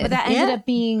well-rounded. Yeah, but that ended up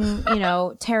being,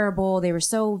 terrible. They were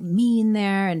so mean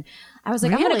there, and I was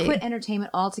like, I'm going Really? to quit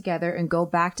entertainment altogether and go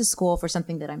back to school for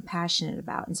something that I'm passionate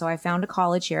about. And so I found a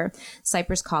college here,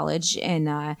 Cypress College,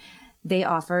 and they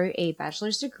offer a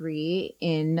bachelor's degree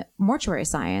in mortuary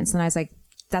science. And I was like,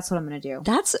 that's what I'm going to do.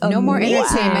 That's no more amazing.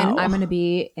 entertainment. I'm going to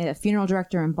be a funeral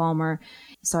director and embalmer.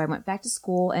 So I went back to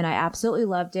school and I absolutely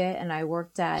loved it. And I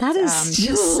worked at That is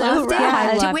You so loved it?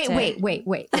 rad. I loved Wait.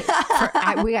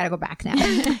 it. We got to go back now.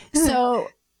 So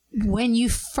when you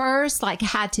first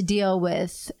had to deal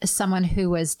with someone who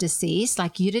was deceased,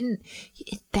 you didn't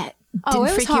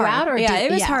freak you out, or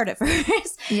it was hard at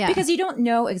first Yeah. because you don't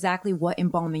know exactly what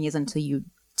embalming is until you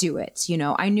do it.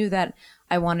 I knew that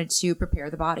I wanted to prepare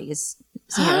the bodies.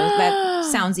 So, that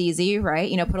sounds easy, right?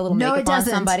 Put a little No, makeup it on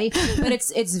doesn't. somebody, but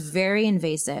it's very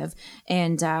invasive.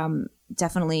 And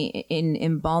definitely in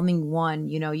embalming one,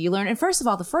 you learn. And first of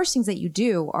all, the first things that you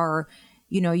do are,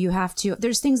 you have to,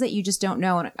 there's things that you just don't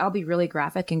know. And I'll be really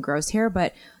graphic and gross here,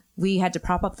 but we had to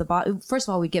prop up the body. First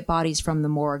of all, we get bodies from the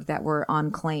morgue that were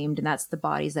unclaimed, and that's the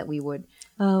bodies that we would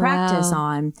practice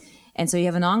on. And so you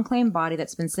have an unclaimed body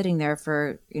that's been sitting there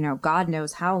for, God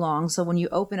knows how long. So when you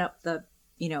open up the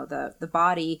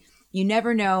body, you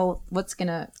never know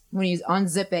when you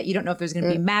unzip it, you don't know if there's going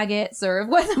to be maggots or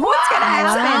what's going to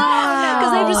happen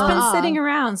because they've just been sitting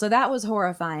around. So that was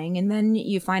horrifying. And then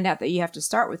you find out that you have to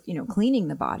start with, cleaning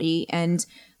the body. And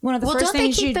one of the first don't they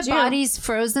things keep you the do, bodies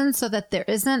frozen so that there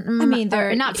isn't?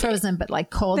 they're not frozen, but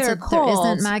cold, so they're cold,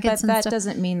 there isn't maggots but and that stuff.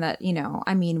 doesn't mean that,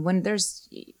 when there's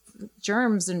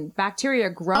germs and bacteria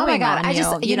growing Oh my God. on I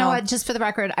just, you know what? Just for the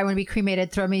record, I want to be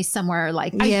cremated. Throw me somewhere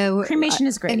cremation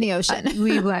is great. in the ocean.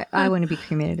 I want to be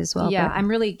cremated as well. Yeah, but I'm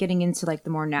really getting into the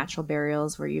more natural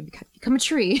burials where you become a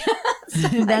tree.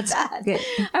 that's good.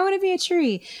 I want to be a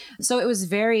tree. So it was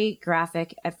very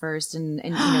graphic at first, and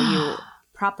you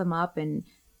prop them up and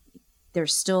they're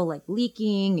still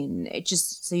leaking, and it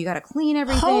just, so you got to clean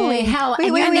everything. Holy hell. Wait,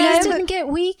 and wait, your wait, knees I have didn't get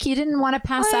weak? You didn't want to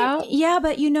pass out? Yeah,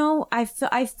 but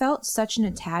I felt such an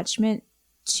attachment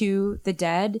to the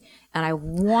dead, and I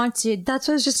wanted. That's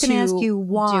what I was just going to ask you.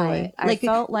 Why? I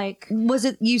felt like, was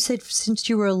it? You said since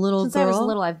you were a little since girl. I was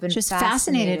little, I've been Just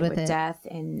fascinated with it. death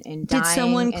and dying. Did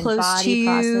someone and close body to you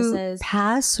processes.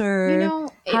 pass, or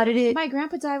how did it? My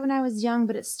grandpa died when I was young,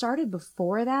 but it started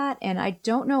before that, and I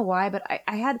don't know why. But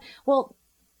I had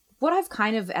what I've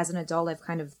kind of, as an adult, I've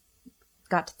kind of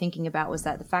got to thinking about was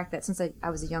that the fact that since I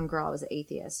was a young girl, I was an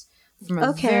atheist. From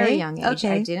a very young age,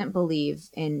 I didn't believe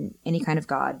in any kind of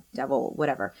God, devil,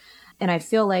 whatever. And I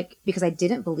feel like because I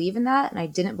didn't believe in that and I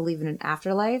didn't believe in an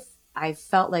afterlife, I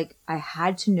felt like I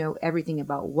had to know everything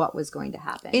about what was going to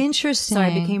happen. Interesting. So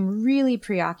I became really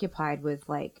preoccupied with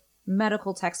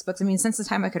medical textbooks. I mean, since the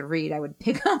time I could read, I would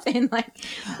pick up in well,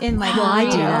 I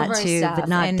do that over too, stuff. but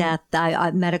not And-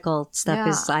 death. Medical stuff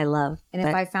is I love. And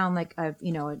if I found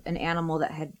an animal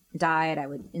that had died, I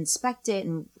would inspect it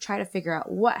and try to figure out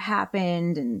what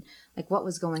happened and like what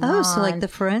was going on. Oh, so like the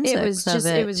forensics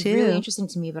it was really interesting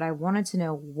to me, but I wanted to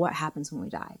know what happens when we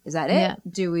die. Is that it? Yeah.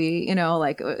 Do we,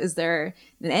 like, is there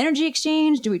an energy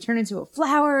exchange? Do we turn into a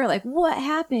flower? Like, what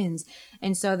happens?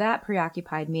 And so that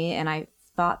preoccupied me. And I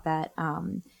thought that,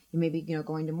 maybe,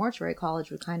 going to mortuary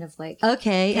college would kind of like,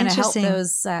 okay, kind of help interesting.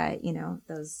 those,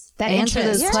 That answer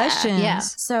those interest. questions. Yeah.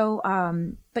 So,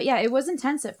 but yeah, it was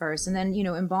intense at first. And then,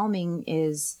 embalming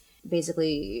is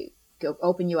basically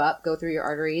open you up, go through your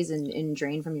arteries and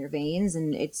drain from your veins.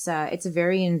 And it's a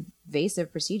very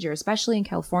invasive procedure, especially in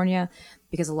California,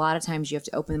 because a lot of times you have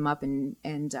to open them up and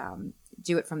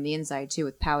do it from the inside too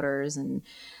with powders. And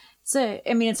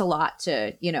it's a lot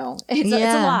to, it's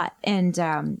a lot.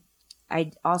 And,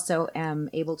 I also am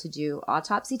able to do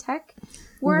autopsy tech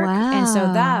work. Wow. And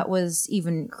so that was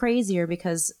even crazier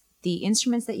because the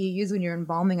instruments that you use when you're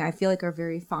embalming, I feel like are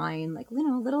very fine, like,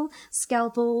 little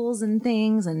scalpels and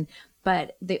things.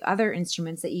 But the other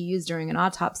instruments that you use during an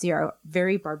autopsy are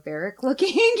very barbaric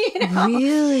looking,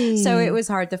 Really? So it was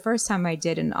hard. The first time I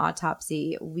did an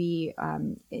autopsy, we,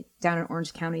 down in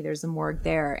Orange County, there's a morgue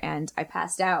there, and I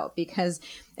passed out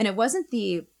and it wasn't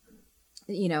the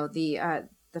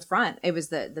front, it was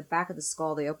the back of the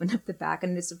skull. They opened up the back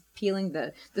and it's peeling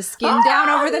the skin down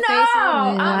over the face.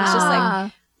 And it was just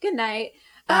like, good night.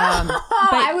 But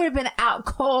I would have been out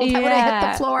cold. I would have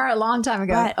hit the floor a long time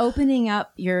ago. But opening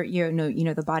up your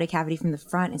the body cavity from the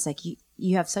front, it's like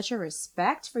you have such a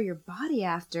respect for your body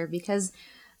after, because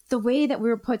the way that we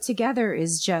were put together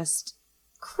is just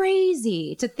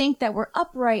crazy. To think that we're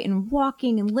upright and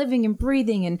walking and living and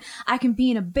breathing, and I can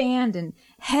be in a band and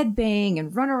headbang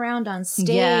and run around on stage.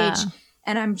 Yeah.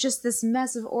 And I'm just this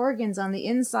mess of organs on the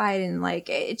inside. And like,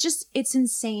 it's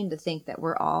insane to think that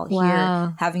we're all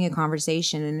here having a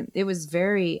conversation. And it was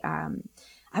very, I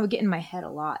would get in my head a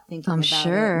lot thinking about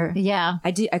it. Yeah.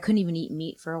 I couldn't even eat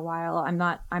meat for a while. I'm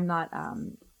not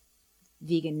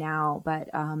vegan now, but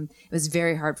it was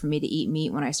very hard for me to eat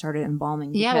meat when I started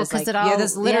embalming. Yeah, because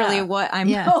that's literally what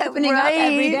I'm opening up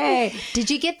every day. Did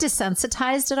you get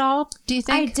desensitized at all, do you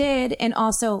think? I did. And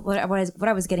also what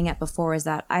I was getting at before is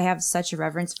that I have such a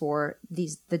reverence for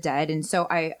the dead. And so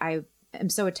I am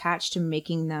so attached to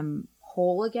making them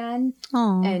whole again.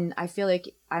 Aww. And I feel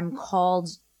like I'm called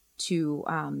to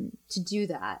do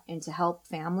that and to help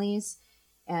families.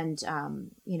 And,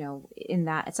 in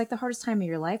that, it's like the hardest time of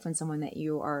your life when someone that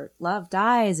you are love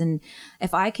dies. And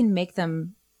if I can make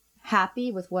them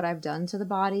happy with what I've done to the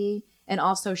body and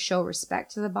also show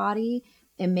respect to the body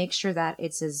and make sure that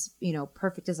it's as,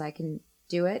 perfect as I can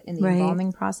do it in the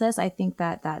embalming process, I think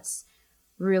that that's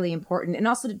really important. And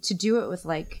also to do it with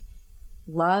like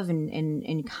love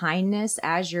and kindness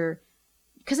as you're,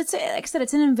 because it's, like I said,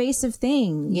 it's an invasive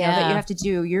thing, that you have to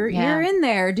do. You're in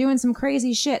there doing some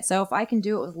crazy shit. So if I can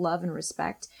do it with love and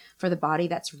respect for the body,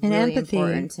 that's really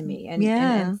important to me. And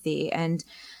empathy. And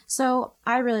so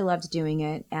I really loved doing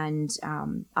it. And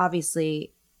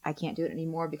obviously I can't do it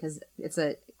anymore because it's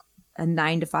a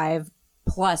 9-to-5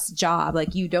 plus job.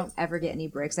 Like you don't ever get any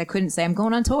breaks. I couldn't say I'm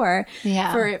going on tour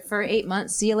for 8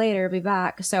 months. See you later. Be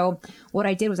back. So what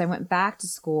I did was I went back to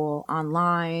school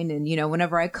online and,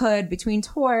 whenever I could between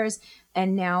tours.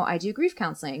 And now I do grief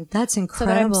counseling. That's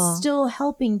incredible. So that I'm still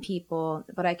helping people,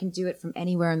 but I can do it from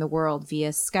anywhere in the world via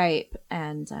Skype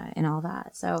and all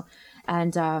that. So,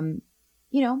 and,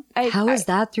 how is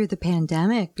that through the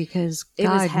pandemic? Because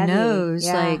God knows,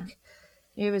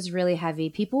 it was really heavy.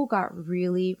 People got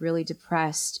really, really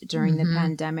depressed during the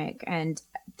pandemic. And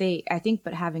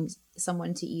but having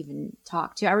someone to even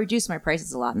talk to, I reduced my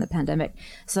prices a lot in the pandemic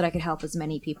so that I could help as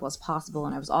many people as possible.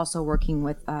 And I was also working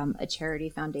with a charity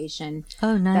foundation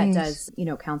that does,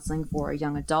 counseling for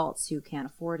young adults who can't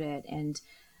afford it. And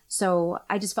so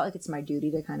I just felt like it's my duty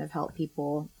to kind of help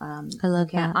people. I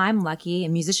love that. I'm lucky,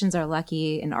 and musicians are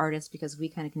lucky, and artists, because we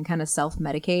can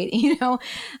self-medicate,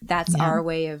 that's our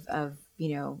way of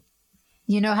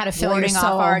how to fill your soul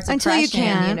off our depression, until you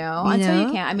can, until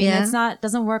you can. I mean,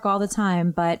 doesn't work all the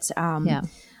time, but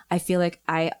I feel like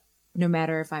no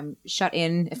matter if I'm shut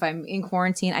in, if I'm in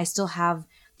quarantine, I still have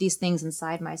these things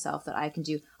inside myself that I can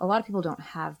do. A lot of people don't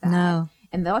have that. No.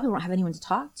 And a lot of people don't have anyone to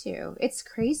talk to. It's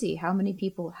crazy how many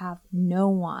people have no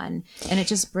one. And it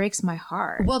just breaks my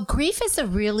heart. Well, grief is a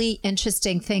really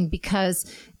interesting thing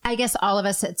because I guess all of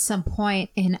us at some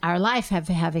point in our life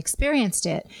have experienced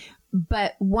it.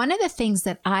 But one of the things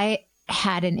that I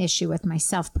had an issue with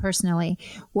myself personally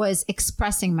was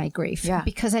expressing my grief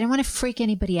because I didn't want to freak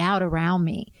anybody out around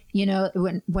me.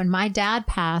 When my dad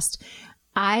passed,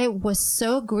 I was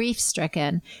so grief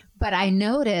stricken, but I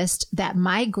noticed that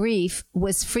my grief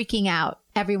was freaking out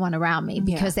everyone around me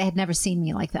because they had never seen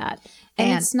me like that.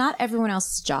 And it's not everyone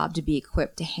else's job to be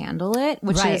equipped to handle it,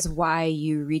 which is why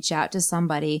you reach out to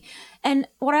somebody. And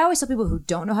what I always tell people who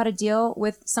don't know how to deal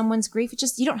with someone's grief, it's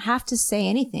just, you don't have to say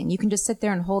anything. You can just sit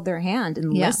there and hold their hand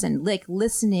and listen. Like,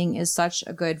 listening is such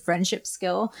a good friendship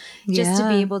skill, just to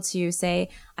be able to say,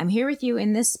 I'm here with you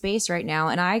in this space right now,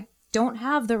 and I don't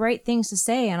have the right things to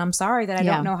say, and I'm sorry that I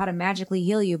don't know how to magically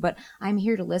heal you, but I'm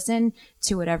here to listen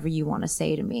to whatever you want to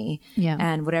say to me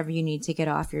and whatever you need to get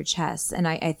off your chest. And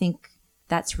I think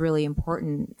that's really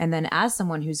important. And then as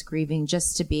someone who's grieving,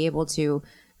 just to be able to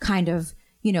kind of,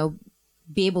 you know,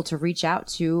 be able to reach out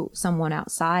to someone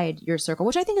outside your circle,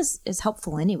 which I think is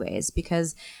helpful anyways,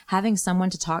 because having someone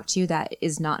to talk to that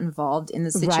is not involved in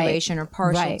the situation or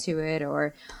partial to it,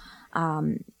 or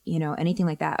you know, anything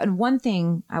like that. And one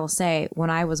thing I will say, when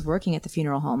I was working at the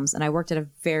funeral homes, and I worked at a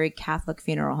very Catholic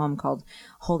funeral home called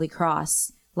Holy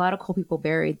Cross, a lot of cool people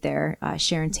buried there.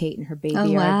 Sharon Tate and her baby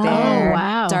are there. Oh,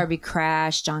 wow. Darby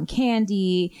Crash, John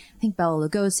Candy, I think Bela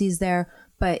Lugosi's there.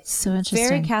 But so interesting.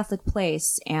 Very Catholic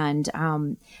place. And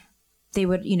they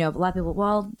would, you know, a lot of people,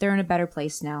 well, they're in a better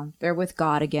place now. They're with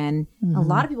God again. A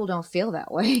lot of people don't feel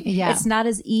that way. It's not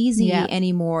as easy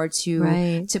anymore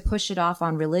to push it off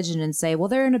on religion and say, well,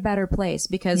 they're in a better place,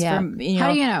 because from, you know,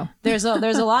 how do you know? there's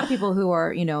a lot of people who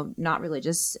are, you know, not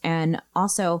religious, and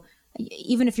also,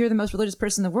 even if you're the most religious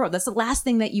person in the world, that's the last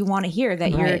thing that you want to hear,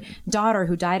 that your daughter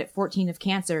who died at 14 of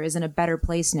cancer is in a better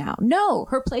place now. No,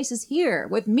 her place is here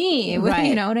with me.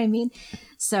 You know what I mean?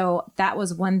 So that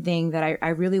was one thing that I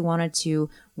really wanted to,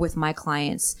 with my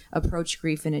clients, approach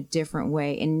grief in a different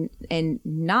way, and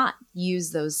not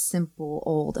use those simple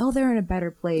old, oh, they're in a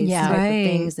better place type of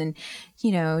things, and,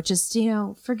 you know, just, you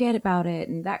know, forget about it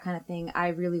and that kind of thing. I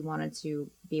really wanted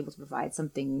to be able to provide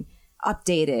something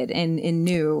updated and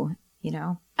new, you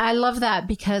know. I love that,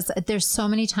 because there's so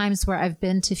many times where I've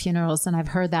been to funerals and I've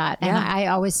heard that, and I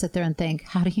always sit there and think,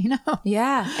 how do you know?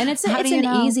 And it's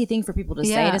an easy thing for people to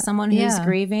say to someone who's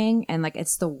grieving, and like,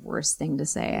 it's the worst thing to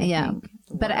say, I think.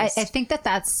 But I think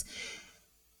that's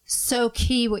so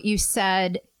key, what you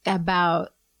said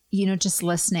about, you know, just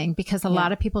listening, because a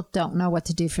lot of people don't know what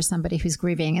to do for somebody who's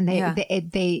grieving, and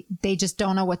they just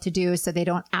don't know what to do. So they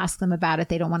don't ask them about it.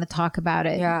 They don't want to talk about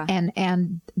it.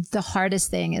 And the hardest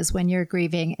thing is when you're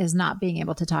grieving is not being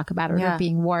able to talk about it, or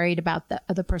being worried about the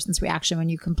other person's reaction when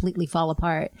you completely fall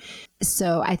apart.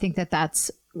 So I think that's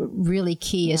really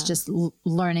key, is just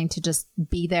learning to just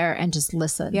be there and just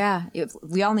listen.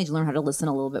 We all need to learn how to listen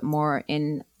a little bit more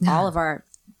in all of our,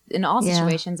 in all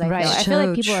situations. I feel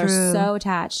like people are so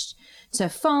attached to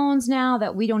phones now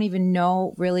that we don't even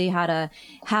know really how to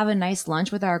have a nice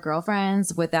lunch with our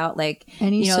girlfriends without like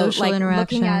any social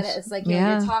interactions. Looking at it, it's like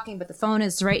you're talking, but the phone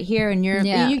is right here, and you're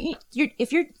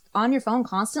if you're on your phone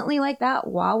constantly like that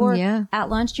while we're at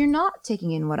lunch, you're not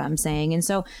taking in what I'm saying. And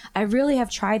so I really have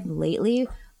tried lately,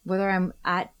 whether I'm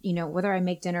at, you know, whether I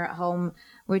make dinner at home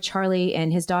with Charlie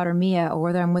and his daughter Mia, or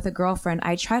whether I'm with a girlfriend,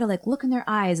 I try to like look in their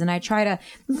eyes, and I try to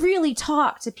really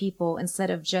talk to people instead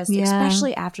of just,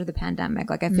 especially after the pandemic.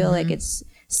 Like, I feel like it's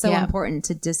so important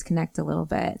to disconnect a little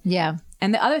bit.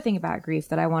 And the other thing about grief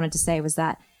that I wanted to say was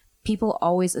that people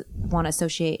always want to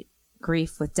associate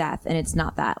grief with death, and it's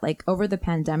not that. Like, over the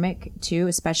pandemic too,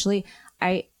 especially,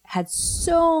 I had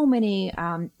so many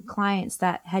clients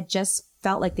that had just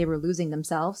felt like they were losing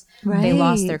themselves. They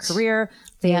lost their career.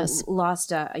 They lost,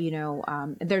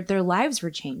 their lives were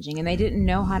changing, and they didn't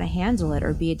know how to handle it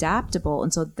or be adaptable.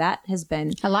 And so that has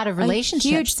been a lot of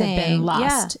relationships have been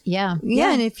lost.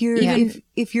 And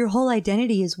if your whole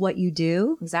identity is what you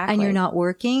do, and you're not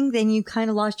working, then you kind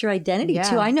of lost your identity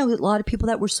too. I know a lot of people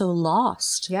that were so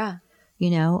lost. You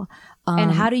know.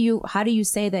 And how do you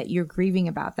say that you're grieving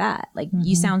about that? Like,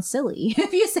 you sound silly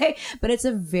if you say, but it's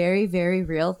a very, very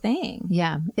real thing.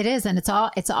 Yeah, it is. And it's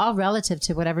all relative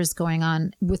to whatever's going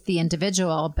on with the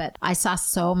individual. But I saw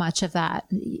so much of that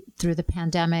through the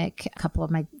pandemic. A couple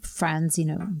of my friends, you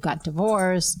know, got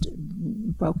divorced,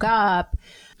 broke up,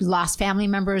 lost family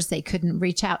members. They couldn't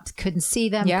reach out, couldn't see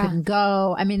them, couldn't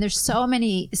go. I mean, there's so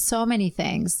many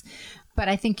things. But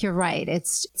I think you're right.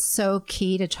 It's so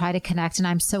key to try to connect. And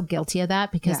I'm so guilty of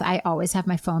that, because I always have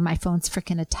my phone. My phone's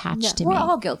freaking attached to me. We're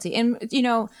all guilty. And, you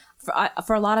know,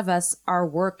 for a lot of us, our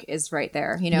work is right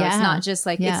there. You know, it's not just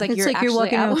like, it's like you're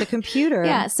walking out with a computer.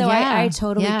 So I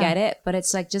totally get it. But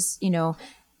it's like, just, you know,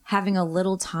 having a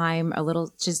little time,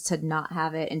 just to not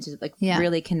have it, and to like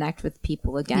really connect with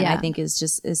people again, I think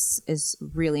is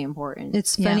really important.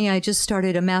 It's funny. I just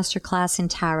started a master class in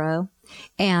tarot.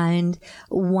 And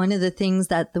one of the things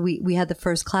that we had the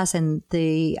first class, and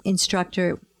the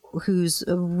instructor who's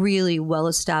a really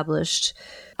well-established,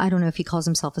 I don't know if he calls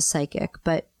himself a psychic,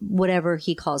 but whatever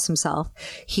he calls himself,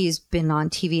 he's been on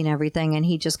TV and everything, and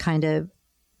he just kind of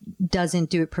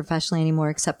doesn't do it professionally anymore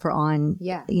except for on,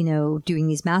 doing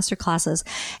these master classes.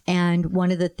 And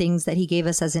one of the things that he gave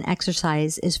us as an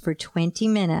exercise is for 20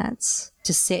 minutes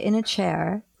to sit in a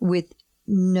chair with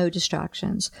no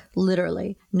distractions,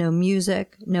 literally no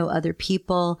music, no other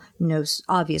people,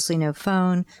 obviously no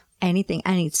phone, anything.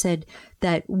 And he said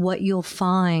that what you'll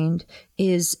find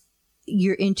is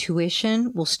your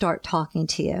intuition will start talking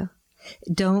to you.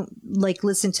 Don't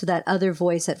listen to that other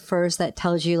voice at first that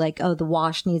tells you oh, the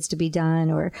wash needs to be done,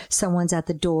 or someone's at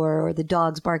the door, or the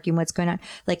dog's barking, what's going on.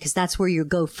 Cause that's where you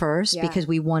go first, because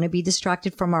we want to be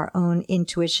distracted from our own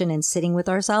intuition and sitting with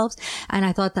ourselves. And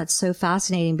I thought that's so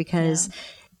fascinating because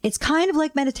it's kind of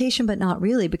like meditation, but not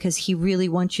really, because he really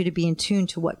wants you to be in tune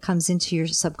to what comes into your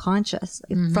subconscious,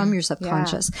 from your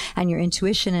subconscious and your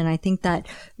intuition. And I think that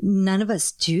none of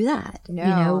us do that.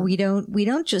 No. We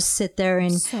don't just sit there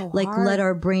and let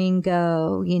our brain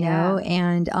go, know,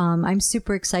 and, I'm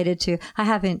super excited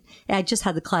I just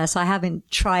had the class, so I haven't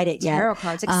tried it yet. Tarot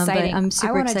cards, exciting. But I'm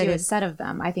super excited. I want to do a set of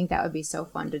them. I think that would be so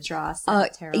fun to draw a set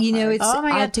of tarot cards. It's, oh my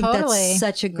God, I think that's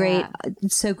such a great,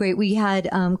 it's so great. We had,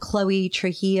 Chloe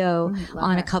Trujillo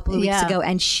on a couple of weeks ago,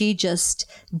 and she just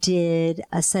did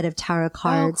a set of tarot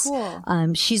cards. Oh,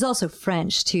 cool. She's also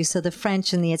French too. So the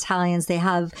French and the Italians, they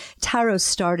have tarot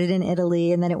started in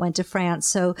Italy and then it went to France.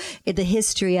 So the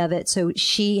history of it. So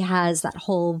she has that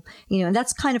whole, and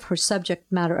that's kind of her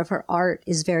subject matter of her art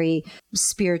is very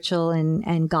spiritual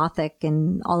and gothic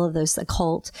and all of those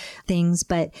occult things.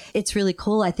 But it's really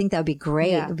cool. I think that would be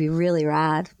great. It would be really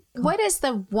rad. What is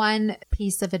the one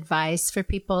piece of advice for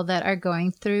people that are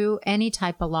going through any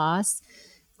type of loss?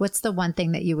 What's the one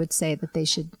thing that you would say that they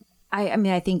should?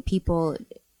 I think people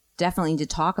definitely need to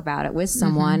talk about it with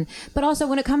someone, but also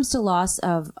when it comes to loss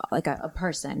of a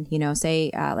person,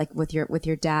 say with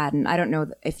your dad. And I don't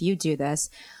know if you do this,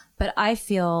 but I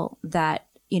feel that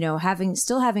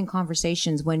still having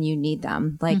conversations when you need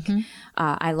them.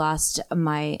 I lost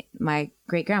my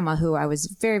great grandma, who I was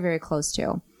very, very close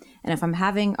to. And if I'm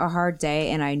having a hard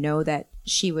day and I know that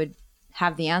she would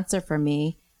have the answer for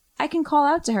me, I can call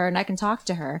out to her and I can talk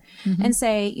to her and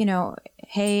say,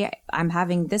 hey, I'm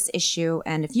having this issue.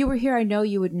 And if you were here, I know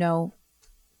you would know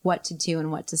what to do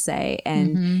and what to say,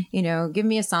 and give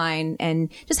me a sign.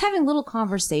 And just having little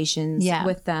conversations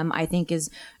with them, I think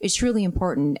is truly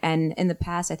important. And in the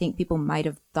past, I think people might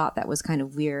have thought that was kind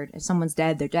of weird. If someone's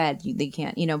dead, they're dead. They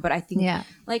can't, but I think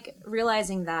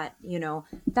realizing that,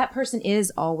 that person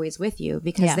is always with you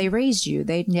because they raised you.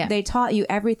 They taught you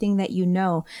everything that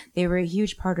they were a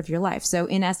huge part of your life. So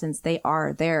in essence, they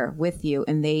are there with you,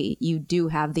 and you do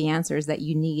have the answers that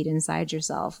you need inside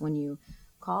yourself when you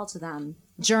call to them.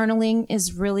 Journaling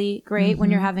is really great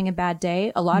when you're having a bad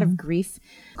day. A lot of grief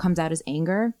comes out as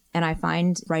anger. And I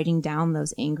find writing down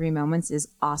those angry moments is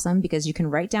awesome because you can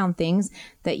write down things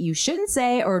that you shouldn't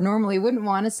say or normally wouldn't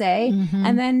want to say.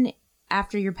 And then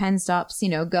after your pen stops,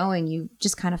 going, you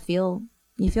just kind of feel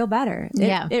better.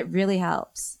 It really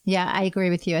helps. Yeah, I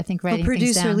agree with you. I think writing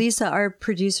things down. Lisa, our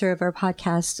producer of our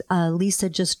podcast, Lisa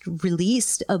just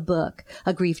released a book,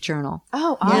 a grief journal.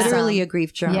 Oh, awesome. Literally a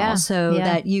grief journal. So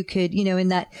that you could,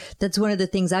 and that's one of the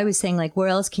things I was saying, where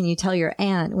else can you tell your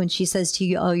aunt when she says to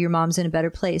you, oh, your mom's in a better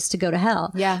place to go to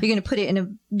hell? Yeah. You're going to put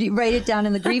it write it down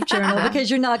in the grief journal because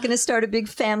you're not going to start a big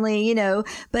family,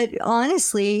 But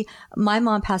honestly, my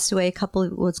mom passed away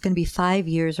it's going to be 5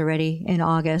 years already in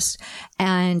August.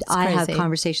 And I have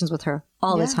conversations with her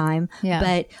all the time. Yeah.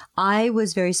 But I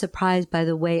was very surprised by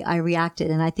the way I reacted.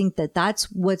 And I think that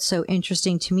that's what's so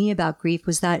interesting to me about grief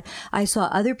was that I saw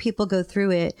other people go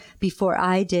through it before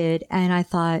I did. And I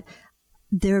thought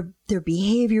their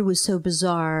behavior was so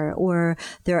bizarre, or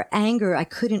their anger, I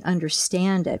couldn't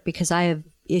understand it because I have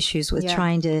issues with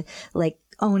trying to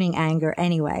owning anger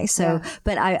anyway. So,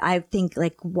 but I think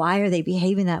why are they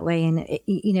behaving that way? And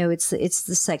it's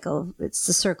the cycle, it's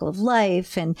the circle of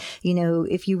life. And,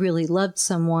 if you really loved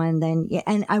someone, then,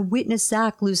 and I witnessed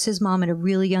Zach lose his mom at a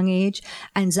really young age.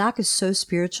 And Zach is so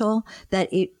spiritual that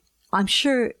I'm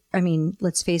sure,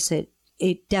 let's face it,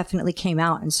 it definitely came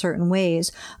out in certain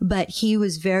ways, but he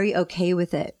was very okay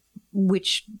with it,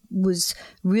 which was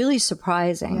really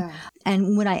surprising. Yeah.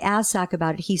 And when I asked Zach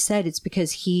about it, he said it's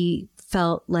because he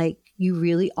felt like you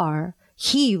really are.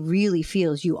 He really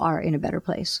feels you are in a better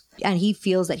place, and he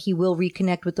feels that he will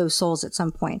reconnect with those souls at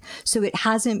some point. So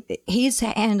his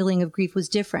handling of grief was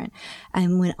different.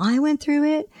 And when I went through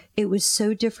it, it was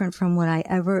so different from what I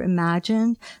ever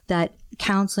imagined, that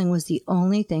counseling was the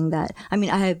only thing that, I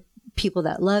have people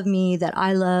that love me, that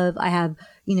I love. I have,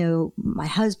 you know, my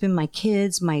husband, my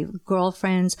kids, my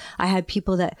girlfriends. I had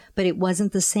people but it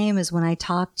wasn't the same as when I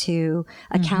talked to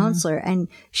a counselor. And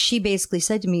she basically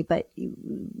said to me, but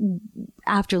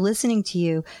after listening to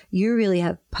you, you really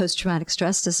have post-traumatic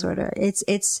stress disorder.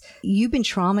 You've been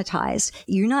traumatized.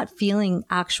 You're not feeling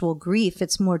actual grief.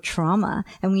 It's more trauma,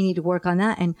 and we need to work on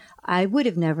that. And I would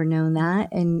have never known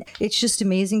that. And it's just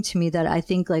amazing to me that I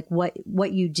think like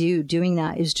what you doing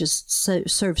that is just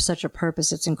serves such a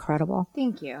purpose. It's incredible.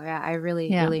 Thank you. Yeah, I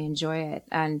really enjoy it.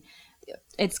 And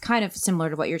it's kind of similar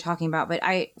to what you're talking about. But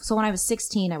so when I was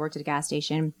 16, I worked at a gas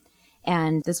station,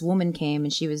 and this woman came,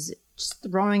 and she was just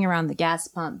throwing around the gas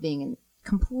pump, being a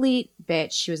complete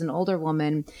bitch. She was an older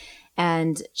woman.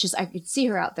 And I could see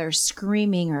her out there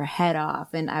screaming her head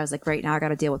off. And I was like, right now I got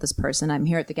to deal with this person. I'm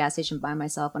here at the gas station by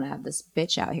myself, and I have this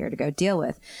bitch out here to go deal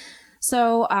with.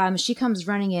 So she comes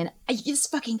running in. This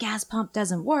fucking gas pump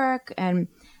doesn't work. And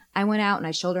I went out and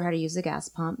I showed her how to use the gas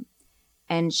pump.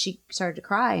 And she started to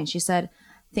cry. And she said,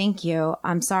 thank you.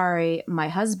 I'm sorry. My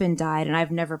husband died, and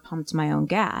I've never pumped my own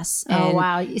gas. And oh,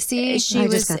 wow. You see, it's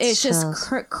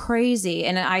just crazy.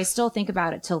 And I still think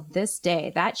about it till this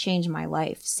day. That changed my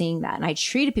life, seeing that. And I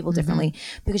treated people differently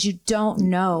because you don't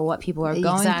know what people are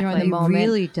going through in the moment. You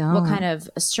really don't. What kind of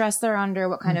stress they're under,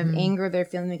 what kind of anger they're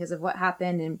feeling because of what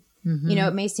happened. And, you know,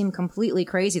 it may seem completely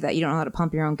crazy that you don't know how to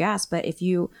pump your own gas, but if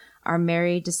you are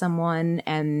married to someone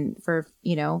and for,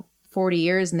 40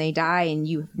 years and they die and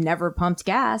you've never pumped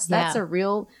gas, that's a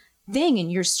real thing.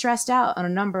 And you're stressed out on a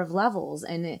number of levels.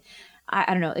 And I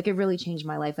don't know, like it really changed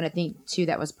my life. And I think too,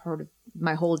 that was part of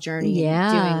my whole journey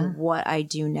in doing what I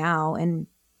do now. And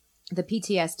the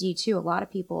PTSD too, a lot of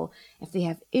people, if they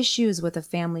have issues with a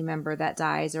family member that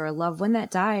dies or a loved one that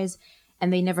dies,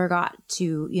 and they never got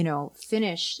to,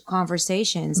 finish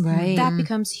conversations, that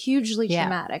becomes hugely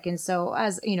traumatic. And so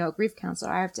as, a grief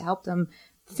counselor, I have to help them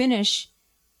finish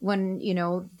when,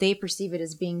 they perceive it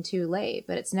as being too late,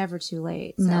 but it's never too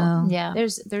late. So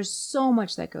there's so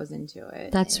much that goes into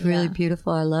it. That's really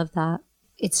beautiful. I love that.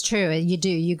 It's true.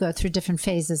 You go through different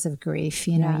phases of grief.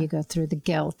 You go through the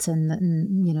guilt and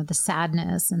the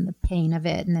sadness and the pain of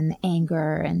it, and then the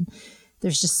anger. And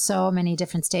there's just so many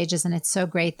different stages. And it's so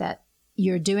great that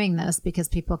you're doing this because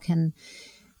people can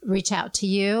reach out to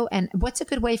you. And what's a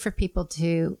good way for people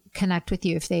to connect with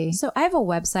you if they... So I have a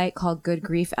website called Good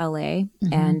Grief LA,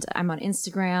 and I'm on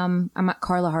Instagram. I'm at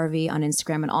Carla Harvey on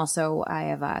Instagram. And also I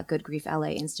have a Good Grief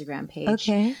LA Instagram page.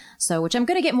 Okay. So, which I'm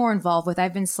going to get more involved with.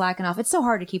 I've been slacking off. It's so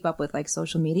hard to keep up with like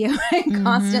social media,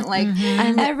 constant,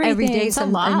 and every day it's a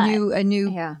lot. A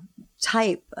new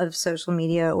type of social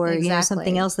media or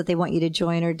something else that they want you to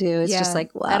join or do. It's just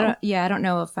like, wow. I don't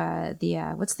know if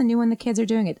what's the new one the kids are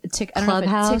doing?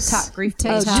 Clubhouse, TikTok, grief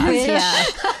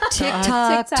TikTok,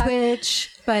 TikTok,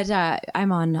 Twitch. But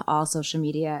I'm on all social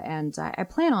media, and I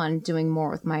plan on doing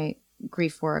more with my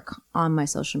grief work on my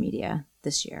social media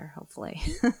this year, hopefully.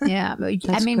 Yeah.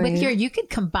 I mean, great. You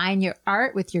could combine your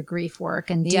art with your grief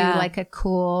work and do like a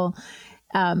cool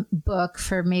book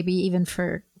for maybe even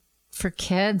for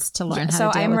kids to learn how to deal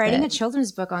with it. So I'm writing a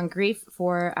children's book on grief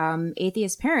for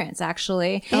atheist parents,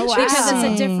 actually. Oh, wow. Because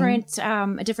it's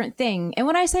a different thing. And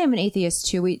when I say I'm an atheist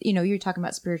too, you were talking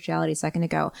about spirituality a second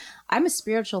ago. I'm a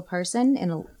spiritual person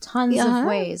in tons of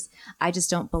ways. I just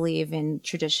don't believe in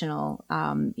traditional,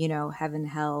 heaven,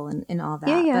 hell, and all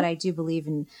that. Yeah. But I do believe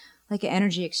in like an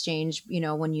energy exchange,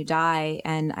 when you die.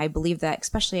 And I believe that,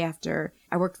 especially after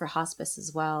I worked for hospice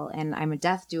as well, and I'm a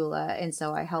death doula. And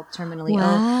so I help terminally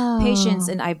ill patients.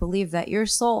 And I believe that your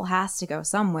soul has to go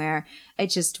somewhere.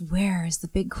 It's just, where is the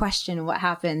big question? What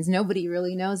happens? Nobody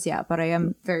really knows yet, but I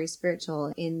am very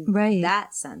spiritual in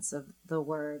that sense of the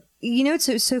word.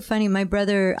 It's so funny. My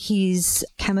brother, he's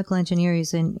chemical engineer.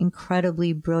 He's an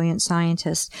incredibly brilliant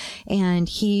scientist. And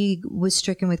he was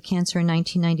stricken with cancer in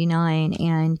 1999.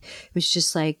 And it was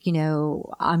just like,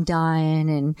 I'm dying.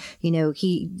 And,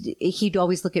 he'd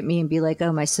always look at me and be like,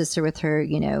 oh, my sister with her,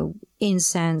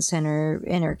 incense and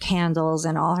her candles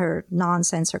and all her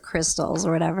nonsense or crystals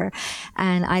or whatever.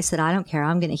 And I said, I don't care.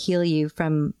 I'm going to heal you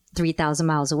from 3,000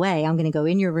 miles away. I'm going to go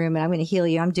in your room and I'm going to heal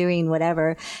you. I'm doing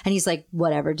whatever. And he's like,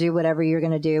 whatever, do whatever you're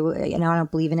going to do. I don't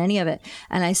believe in any of it.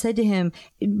 And I said to him,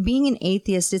 being an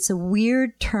atheist, it's a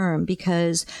weird term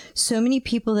because so many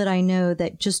people that I know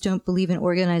that just don't believe in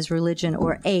organized religion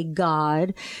or a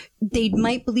God, they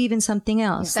might believe in something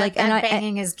else.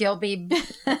 Banging his Gilby,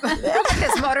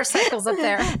 his motorcycles up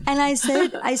there. And I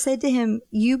said to him,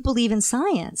 you believe in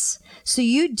science. So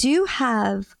you do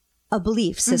have a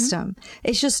belief system.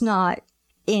 It's just not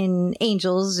in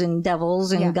angels and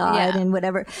devils and God and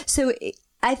whatever. So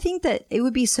I think that it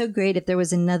would be so great if there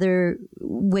was another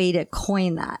way to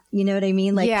coin that. You know what I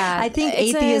mean? Like, I think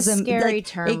it's atheism, a scary like,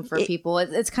 term for people.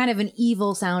 It's kind of an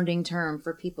evil sounding term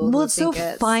for people. Well, it's so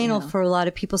final for a lot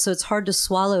of people, so it's hard to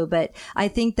swallow. But I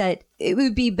think that it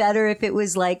would be better if it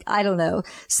was like, I don't know,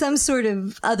 some sort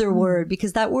of other word,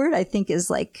 because that word I think is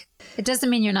like, it doesn't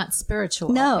mean you're not spiritual.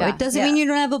 No, it doesn't mean you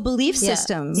don't have a belief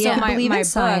system. So my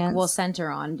book will center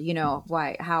on,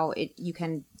 how you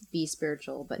can be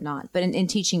spiritual but not. But in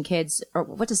teaching kids, or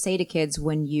what to say to kids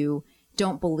when you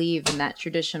don't believe in that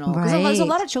traditional. Because there's a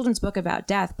lot of children's book about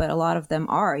death, but a lot of them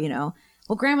are,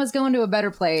 well, grandma's going to a better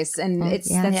place. And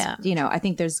I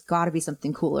think there's got to be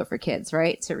something cooler for kids,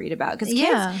 right, to read about.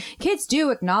 Because kids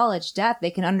do acknowledge death.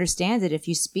 They can understand it if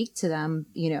you speak to them,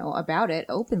 about it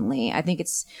openly. I think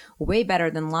it's way better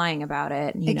than lying about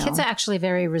it. Kids are actually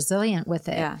very resilient with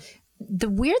it. Yeah. The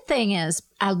weird thing is,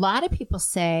 a lot of people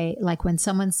say, like when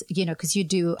someone's, because you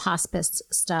do hospice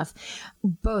stuff,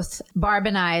 both Barb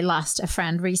and I lost a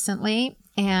friend recently.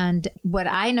 And what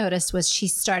I noticed was she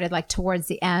started, like towards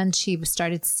the end, she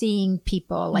started seeing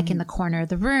people like in the corner of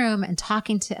the room and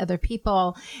talking to other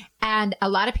people. And a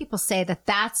lot of people say that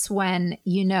that's when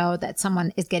you know that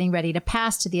someone is getting ready to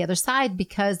pass to the other side,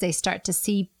 because they start to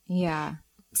see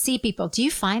people. Do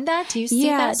you find that? Do you see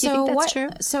that? Do you think that's true?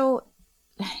 So,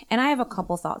 and I have a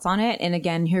couple thoughts on it. And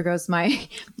again, here goes my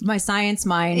science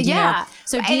mind. Yeah.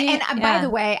 So, by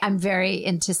the way, I'm very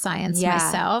into science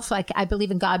myself. Like, I believe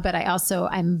in God, but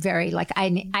I'm very like, I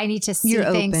need to see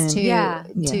things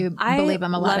to believe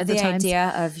them a lot of the times. I love the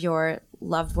idea of your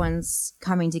loved ones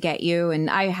coming to get you. And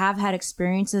I have had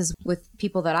experiences with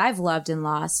people that I've loved and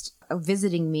lost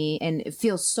visiting me, and it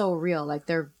feels so real. Like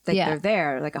they're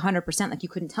there, like 100%. Like you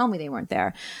couldn't tell me they weren't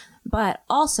there. But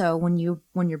also when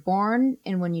you're born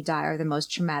and when you die are the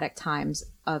most traumatic times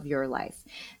of your life.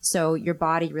 So your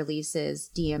body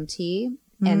releases DMT,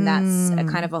 and that's a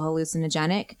kind of a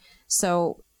hallucinogenic.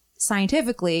 So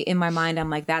scientifically, in my mind,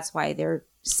 I'm like, that's why they're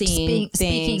seeing things,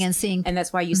 speaking and seeing, and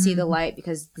that's why you see the light,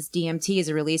 because this DMT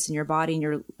is released in your body and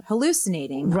you're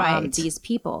hallucinating these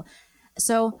people.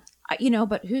 So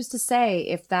but who's to say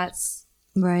if that's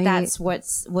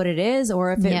what it is,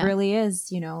 or if it really is,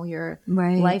 your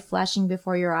life flashing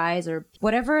before your eyes, or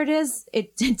whatever it is.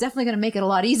 It's definitely going to make it a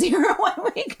lot easier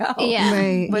when we go.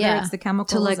 Whether it's the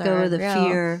chemicals, to let go of the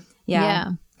fear.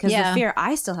 Because the fear,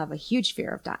 I still have a huge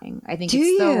fear of dying. I think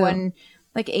the one,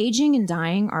 like aging and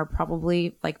dying are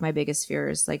probably like my biggest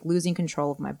fears, like losing control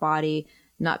of my body,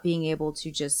 not being able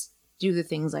to just do the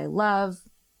things I love.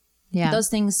 Yeah. Those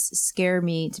things scare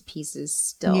me to pieces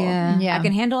still. Yeah. I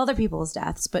can handle other people's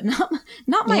deaths, but not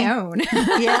my own.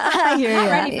 I hear you. Not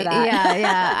ready for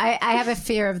that. I have a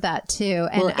fear of that too.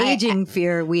 And aging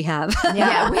fear we have. We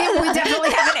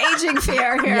definitely have an aging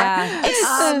fear here.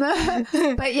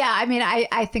 But I mean,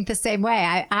 I think the same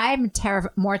way. I'm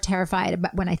more terrified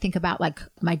about when I think about like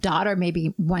my daughter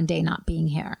maybe one day not being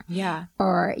here. Yeah.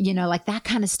 Or, like that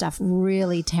kind of stuff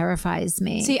really terrifies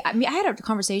me. See, I mean, I had a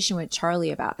conversation with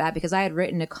Charlie about that, because I had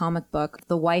written a comic book.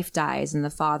 The wife dies and the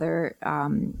father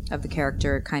of the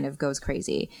character kind of goes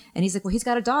crazy. And he's like, well, he's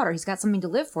got a daughter. He's got something to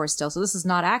live for still. So this is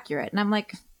not accurate. And I'm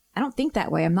like, I don't think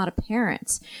that way. I'm not a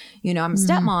parent. I'm a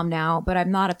stepmom now, but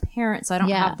I'm not a parent. So I don't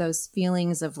have those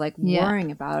feelings of like worrying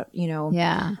about,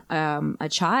 a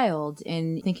child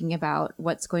and thinking about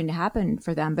what's going to happen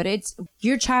for them. But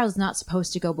your child's not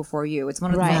supposed to go before you. It's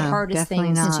one of the hardest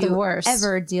things to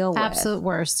ever deal with. Absolute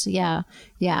worst. Yeah.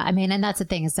 Yeah. I mean, and that's the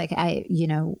thing. It's like,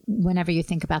 whenever you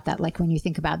think about that, like when you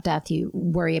think about death, you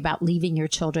worry about leaving your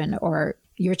children or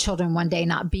your children one day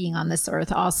not being on this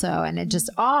earth also. And it just,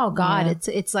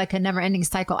 it's like a never ending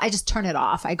cycle. I just turn it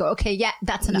off. I go, okay,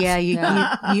 that's enough. Yeah.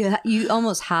 You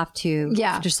almost have to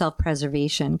for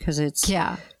self-preservation, because it's,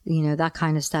 that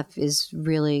kind of stuff is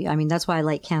really, I mean, that's why I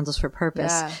light candles for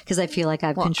purpose, because I feel like I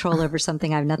have control over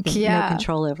something I have no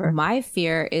control over. My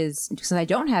fear is, because I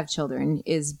don't have children,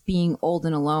 is being old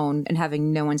and alone and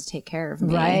having no one to take care of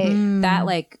me. Right. That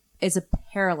is a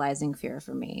paralyzing fear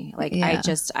for me. Like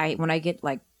when I get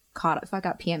like caught up, if I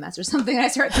got PMS or something and I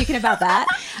start thinking about that,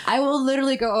 I will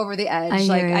literally go over the edge.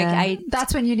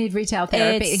 That's when you need retail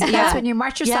therapy. That's when you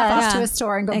march yourself off to a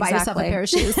store and go buy yourself a pair of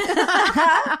shoes.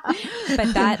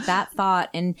 But that thought,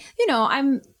 and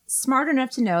I'm smart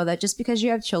enough to know that just because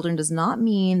you have children does not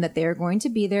mean that they're going to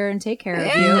be there and take care of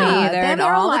you either. And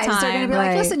all the time. They're going to be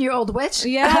like, listen, you old witch.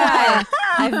 Yeah.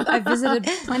 I've visited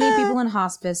plenty of people in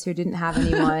hospice who didn't have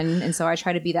anyone. And so I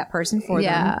try to be that person for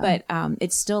them. But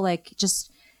it's still like just,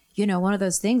 one of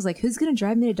those things, like who's going to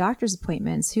drive me to doctor's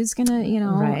appointments? Who's going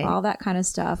to, all that kind of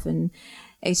stuff. And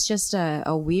it's just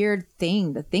a weird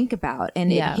thing to think about.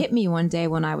 And it hit me one day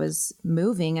when I was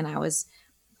moving and I was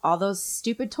all those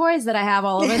stupid toys that I have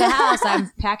all over the house,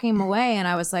 I'm packing them away. And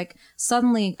I was like,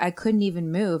 suddenly I couldn't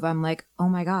even move. I'm like, oh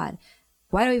my God,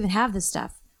 why do I even have this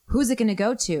stuff? Who's it going to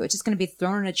go to? It's just going to be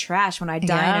thrown in the trash when I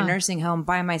die in a nursing home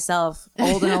by myself,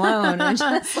 old and alone. And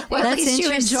well, at least you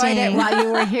enjoyed it while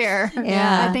you were here.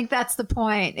 Yeah. I think that's the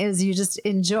point, is you just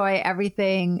enjoy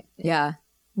everything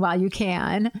while you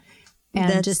can. And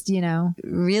that's just,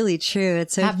 really true.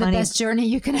 It's so have funny. The best journey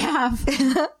you can have.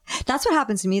 That's what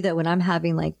happens to me, though, when I'm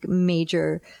having like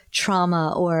major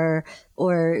trauma or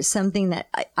something that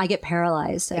I get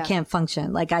paralyzed. I can't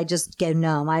function. Like I just get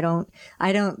numb. I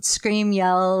don't scream,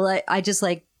 yell. I just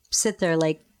like sit there.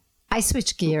 Like I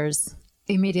switch gears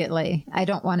immediately. I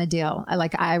don't want to deal.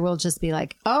 I will just be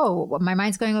like, oh, my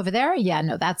mind's going over there. Yeah,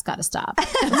 no, that's got to stop.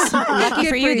 Lucky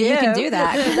for you, you can do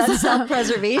that. That's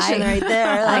self-preservation right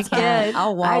there. That's good.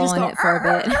 I'll wallow in it for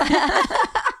a bit.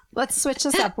 Let's switch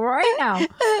this up right now.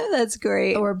 That's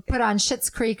great. Or put on Schitt's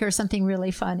Creek or something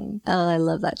really funny. Oh, I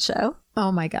love that show.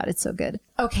 Oh my God, it's so good.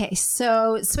 Okay,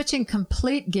 so switching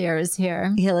complete gears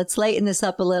here. Yeah, let's lighten this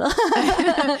up a little.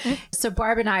 So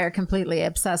Barb and I are completely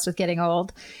obsessed with getting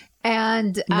old.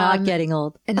 And not getting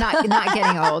old. Not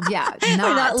getting old. Yeah. We're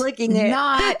not looking there.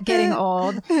 Not getting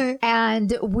old.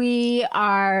 And we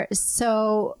are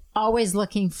so always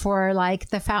looking for like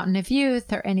the fountain of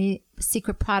youth or any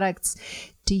secret products.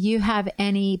 Do you have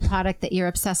any product that you're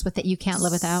obsessed with that you can't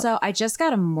live without? So I just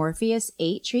got a Morpheus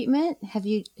 8 treatment. Have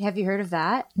you heard of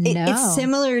that? No. It's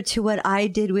similar to what I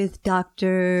did with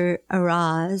Dr.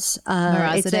 Araz.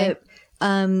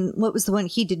 What was the one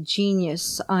he did?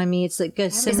 Genius on me. It's like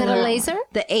a similar. Is it a laser?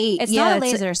 The 8. It's not a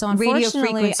laser. So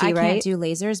unfortunately, I right? can't do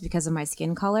lasers because of my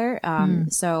skin color.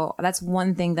 So that's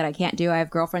one thing that I can't do. I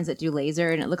have girlfriends that do laser,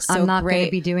 and it looks so great. I'm not going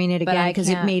to be doing it again because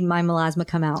it made my melasma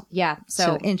come out. Yeah.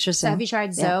 So interesting. So have you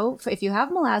tried Zoe? If you have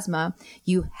melasma,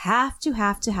 you have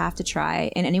to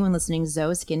try. And anyone listening,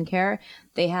 Zoe Skincare.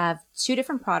 They have 2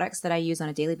 different products that I use on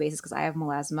a daily basis because I have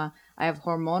melasma. I have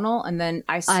hormonal, and then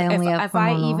if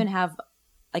I even have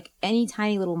like any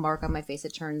tiny little mark on my face,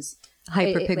 it turns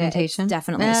hyperpigmentation.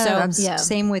 Definitely.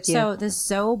 Same with you. So this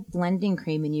Zoe blending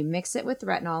cream, and you mix it with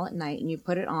retinol at night, and you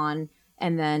put it on,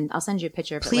 and then I'll send you a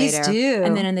picture of it later. Please do.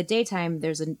 And then in the daytime,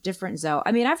 there's a different Zoe.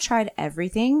 I mean, I've tried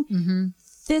everything. Mm-hmm.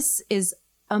 This is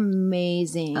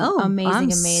amazing.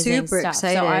 Amazing super stuff.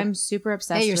 Excited. So I'm super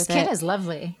obsessed with it. Your skin is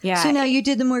lovely. Yeah. So now you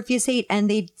did the Morpheus 8 and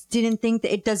they didn't think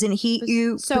that it doesn't heat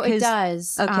you? So it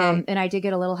does. Okay. And I did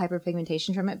get a little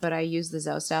hyperpigmentation from it, but I used the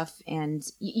Zoe stuff, and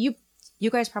you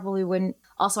guys probably wouldn't.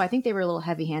 Also, I think they were a little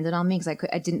heavy handed on me because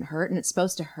I didn't hurt, and it's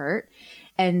supposed to hurt.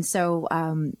 And so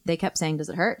they kept saying, does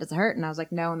it hurt? Does it hurt? And I was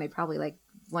like, no. And they probably like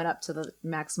went up to the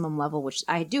maximum level, which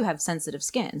I do have sensitive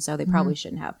skin, so they probably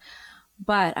shouldn't have.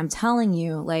 But I'm telling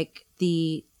you, like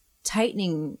the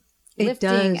tightening,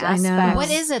 lifting aspect. I know.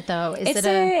 What is it though?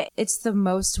 It's the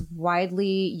most widely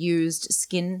used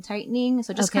skin tightening.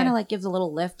 So just kind of like gives a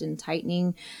little lift and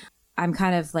tightening. I'm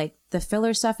kind of like, the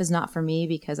filler stuff is not for me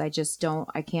because I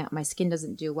can't, my skin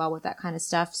doesn't do well with that kind of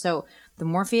stuff. So the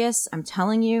Morpheus, I'm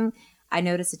telling you, I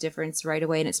noticed a difference right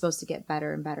away, and it's supposed to get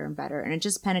better and better and better. And it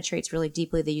just penetrates really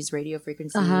deeply. They use radio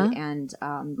frequency and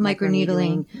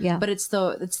microneedling. Yeah, but it's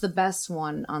the best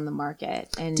one on the market.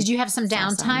 And did you have some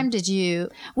downtime?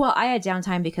 Awesome. Well, I had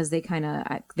downtime because they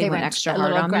went extra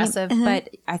hard on aggressive. me.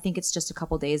 But I think it's just a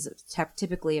couple days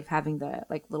typically of having the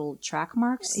like little track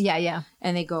marks. Yeah.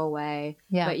 And they go away.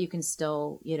 Yeah. But you can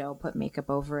still put makeup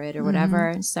over it or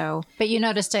whatever. So. But you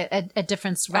noticed a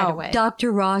difference right away.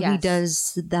 Dr. Rahi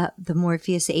does the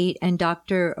Morpheus 8, and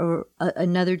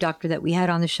another doctor that we had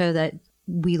on the show that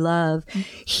we love,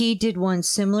 he did one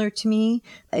similar to me.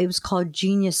 It was called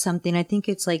Genius something. I think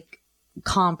it's like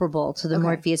comparable to the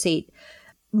Morpheus 8.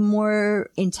 More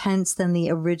intense than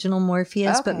the original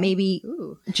Morpheus, but maybe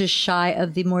just shy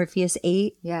of the Morpheus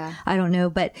 8. Yeah. I don't know.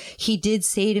 But he did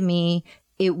say to me,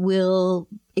 it will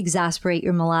exasperate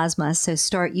your melasma, so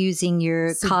start using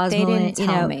your Cosmo. They didn't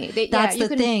tell me. That's the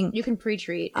thing. You can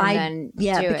pre-treat and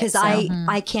then because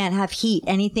I can't have heat.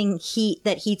 Anything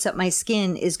that heats up my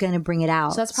skin is going to bring it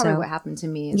out. So that's probably what happened to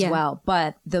me as well.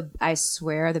 But I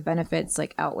swear the benefits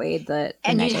like outweighed the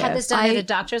And negative. you had this done at a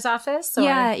doctor's office? Or?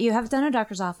 Yeah, you have done a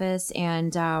doctor's office,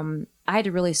 and I had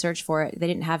to really search for it. They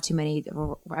didn't have too many.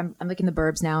 I'm like in the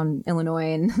burbs now in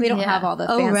Illinois, and they don't have all the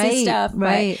fancy stuff.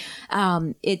 Right.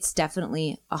 But it's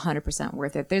definitely 100%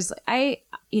 worth it. I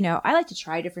like to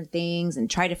try different things and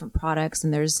try different products,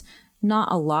 and there's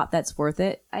not a lot that's worth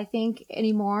it, I think,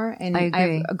 anymore. And I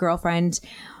have a girlfriend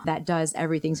that does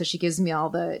everything, so she gives me all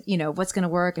the what's going to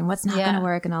work and what's not going to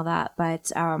work and all that.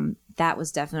 But that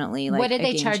was definitely like, what did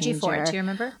they game charge you for it? changer. Do you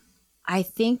remember? I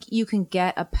think you can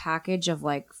get a package of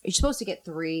like, you're supposed to get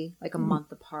 3 like a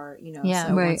month apart, you know,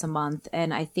 so once a month.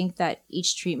 And I think that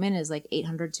each treatment is like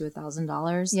 $800 to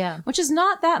 $1,000. Yeah. Which is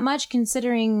not that much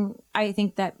considering I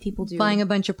think that people do. Buying a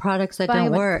bunch of products that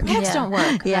don't work. Products don't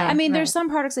work. Yeah. I mean, there's some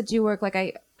products that do work. Like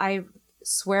I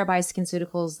swear by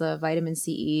SkinCeuticals, the vitamin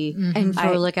C and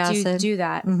folic acid. Do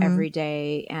that every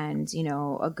day, and you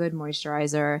know, a good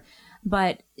moisturizer.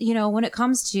 But you know, when it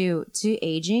comes to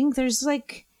aging, there's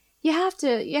like you have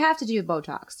to do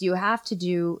Botox. You have to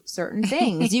do certain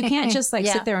things. You can't just like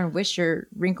sit there and wish your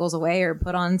wrinkles away or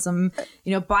put on some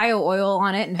bio oil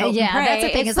on it and hope and pray. That's the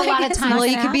thing. It's a lot of times. Well,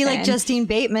 you could be like Justine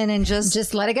Bateman and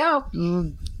just let it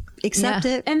go. Accept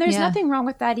it. And there's nothing wrong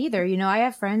with that either. You know, I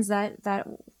have friends that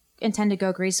intend to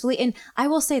go gracefully. And I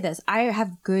will say this, I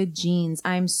have good genes.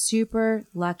 I'm super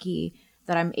lucky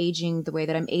that I'm aging the way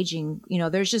that I'm aging. You know,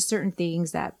 there's just certain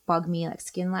things that bug me, like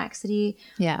skin laxity,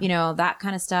 you know, that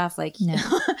kind of stuff. Like, you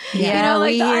know,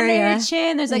 like the under your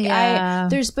chin, there's like,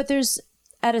 there's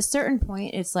at a certain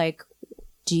point, it's like,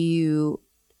 do you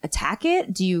attack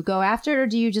it? Do you go after it, or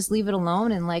do you just leave it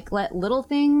alone and like let little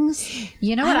things?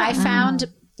 You know what I found?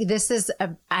 This is,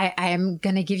 I am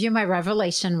going to give you my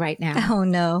revelation right now. Oh,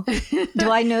 no.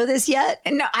 Do I know this yet?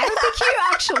 No, I don't think you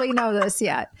actually know this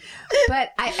yet.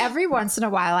 But every once in a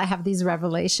while, I have these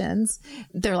revelations.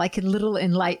 They're like little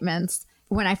enlightenments.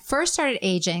 When I first started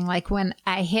aging, like when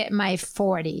I hit my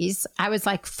 40s, I was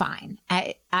like, fine.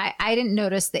 I didn't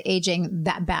notice the aging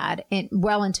that bad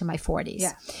well into my 40s.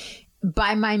 Yeah.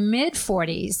 By my mid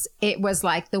 40s, it was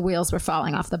like the wheels were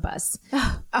falling off the bus.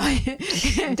 Don't tell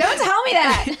me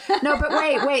that. No, but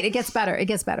wait, it gets better. It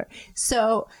gets better.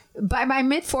 So by my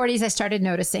mid 40s, I started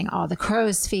noticing all the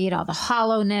crow's feet, all the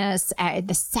hollowness,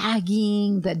 the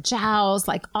sagging, the jowls,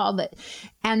 like all the,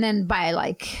 and then by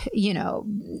like, you know,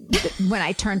 when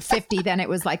I turned 50, then it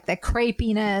was like the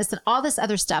crepiness and all this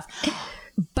other stuff.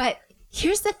 But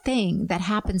here's the thing that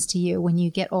happens to you when you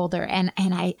get older. And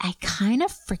I kind of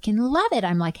freaking love it.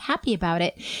 I'm like happy about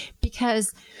it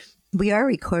because we are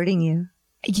recording you.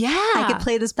 Yeah. I could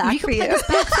play this back for you. You can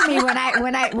play this back for me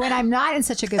when I'm not in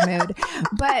such a good mood.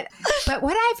 But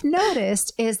what I've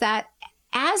noticed is that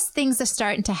as things are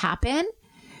starting to happen,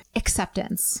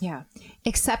 acceptance. Yeah.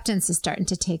 Acceptance is starting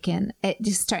to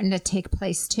it's starting to take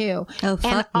place too. Oh, fuck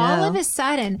and all of a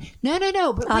sudden, no,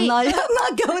 but I'm not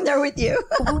going there with you.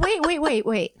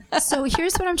 Wait. So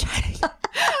here's what I'm trying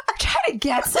to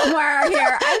get somewhere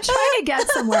here. I'm trying to get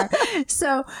somewhere.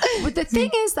 So but the thing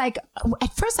is, like,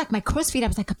 at first, like my crow's feet, I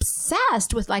was like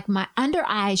obsessed with like my under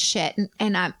eye shit.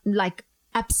 And I'm like,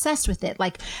 obsessed with it.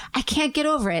 Like, I can't get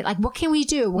over it. Like, what can we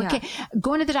do?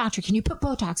 Going to the doctor. Can you put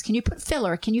Botox? Can you put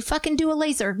filler? Can you fucking do a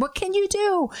laser? What can you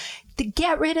do to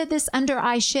get rid of this under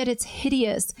eye shit? It's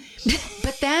hideous.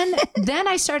 But then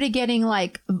I started getting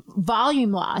like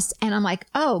volume loss, and I'm like,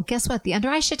 oh, guess what? The under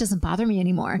eye shit doesn't bother me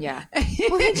anymore. Yeah.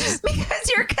 Because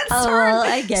you're concerned. Oh, well,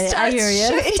 I get it. I hear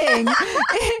you. Shifting.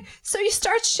 So you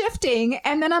start shifting,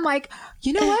 and then I'm like,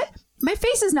 you know what? My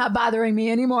face is not bothering me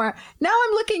anymore. Now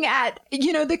I'm looking at,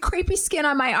 you know, the creepy skin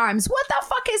on my arms. What the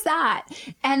fuck is that?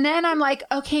 And then I'm like,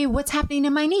 okay, what's happening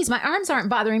to my knees? My arms aren't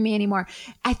bothering me anymore.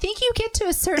 I think you get to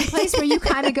a certain place where you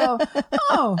kind of go,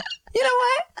 oh, you know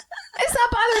what? It's not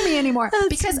bothering me anymore.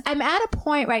 Because I'm at a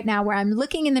point right now where I'm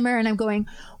looking in the mirror and I'm going,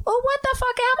 well, what the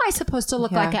fuck am I supposed to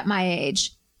look like at my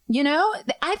age? You know,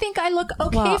 I think I look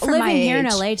okay for my age. Living here in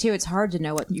LA too, it's hard to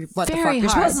know what the fuck you're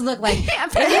supposed to look like. Yeah,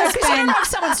 because you don't know if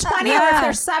someone's 20 or if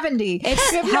they're 70.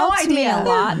 It's helped me a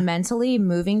lot mentally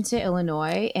moving to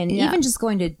Illinois, and even just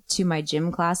going to my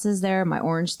gym classes there, my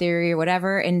Orange Theory or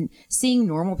whatever, and seeing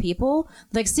normal people.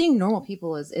 Like, seeing normal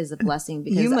people is a blessing,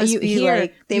 because you must be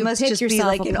like, they must just be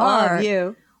like in awe of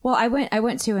you. Well, I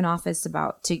went to an office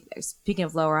speaking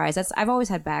of lower eyes. I've always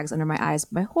had bags under my eyes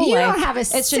my whole life. You don't have it's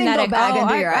single genetic. Bag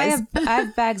under your eyes. I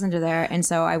have bags under there. And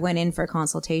so I went in for a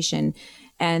consultation,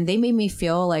 and they made me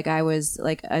feel like I was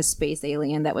like a space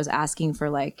alien that was asking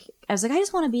for like, I was like, I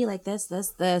just want to be like this,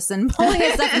 and pulling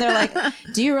at stuff. And they're like,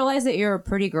 do you realize that you're a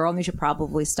pretty girl and you should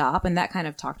probably stop? And that kind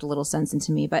of talked a little sense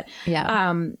into me. But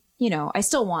you know, I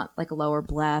still want like a lower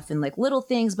bleph and like little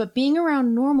things, but being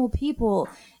around normal people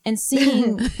and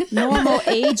seeing normal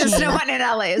aging. There's no one in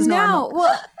LA is normal. No,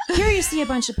 well, here you see a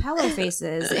bunch of pillow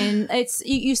faces, and it's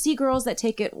you see girls that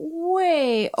take it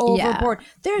way overboard.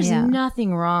 There's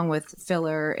nothing wrong with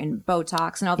filler and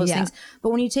Botox and all those things, but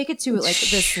when you take it to like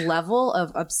this level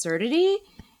of absurdity,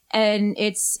 And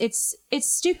it's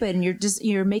stupid, and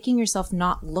you're making yourself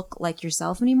not look like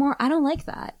yourself anymore. I don't like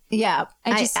that. Yeah,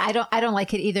 I don't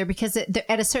like it either, because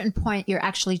at a certain point you're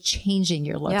actually changing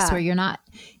your looks where you're not,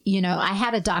 I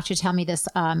had a doctor tell me this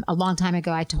a long time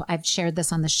ago. I've shared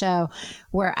this on the show,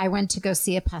 where I went to go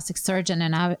see a plastic surgeon,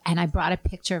 and I brought a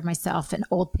picture of myself, an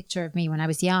old picture of me when I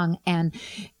was young. And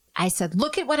I said,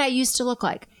 look at what I used to look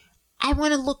like. I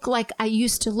want to look like I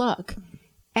used to look.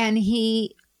 And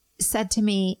he said to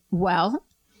me, well,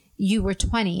 you were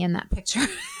 20 in that picture.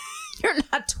 You're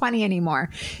not 20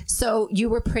 anymore. So you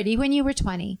were pretty when you were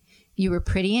 20. You were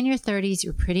pretty in your 30s.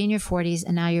 You were pretty in your 40s.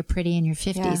 And now you're pretty in your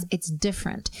 50s. Yeah. It's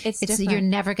different. It's different. You're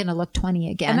never going to look 20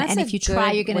 again. And if you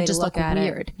try, you're going to just look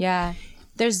weird. It. Yeah.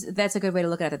 That's a good way to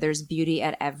look at it. There's beauty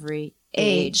at every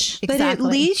age. But exactly.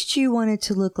 At least you wanted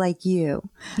to look like you.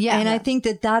 Yeah. And I think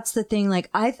that's the thing.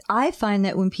 Like I find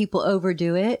that when people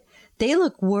overdo it, they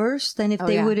look worse than if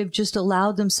they would have just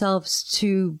allowed themselves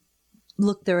to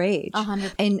look their age.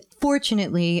 100%. And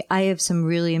fortunately, I have some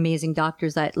really amazing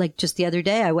doctors that, like, just the other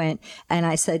day I went and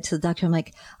I said to the doctor, I'm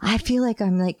like, I feel like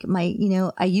I'm like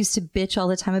I used to bitch all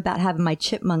the time about having my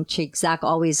chipmunk cheeks. Zach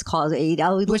always calls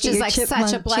it, which is like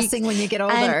such a blessing when you get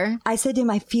older. And I said to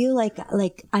him, I feel like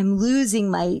I'm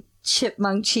losing my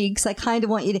chipmunk cheeks. I kind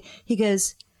of want you to, he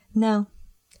goes, no.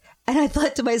 And I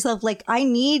thought to myself, like,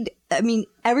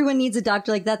 everyone needs a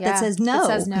doctor like that says no. That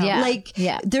says no.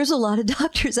 Yeah. There's a lot of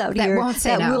doctors out here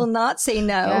that will not say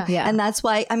no. Yeah. And that's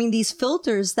why, these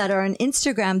filters that are on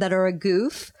Instagram that are a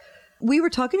goof, we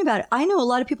were talking about it. I know a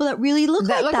lot of people that really look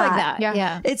like that.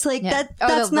 Yeah. It's like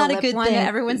that's not a good thing. That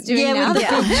everyone's doing now. With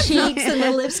the big cheeks and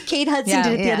the lips. Kate Hudson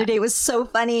did it the other day. It was so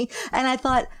funny. And I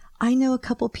thought, I know a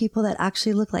couple people that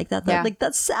actually look like that. Like,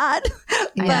 that's sad.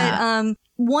 But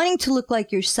wanting to look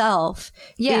like yourself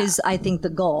is, I think, the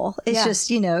goal. It's just,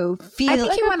 feel. I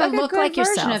think you want to look like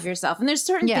version of yourself. And there's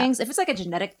certain things, if it's like a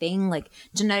genetic thing, like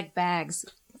genetic bags,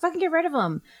 fucking get rid of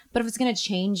them. But if it's going to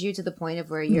change you to the point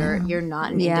of where you're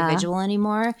not an individual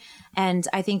anymore, and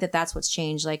I think that that's what's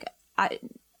changed. Like,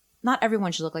 not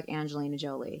everyone should look like Angelina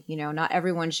Jolie. Not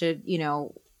everyone should,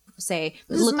 say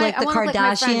look like the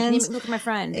Kardashians. Look at my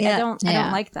friend. I don't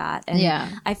like that.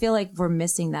 And I feel like we're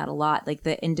missing that a lot, like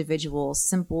the individual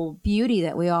simple beauty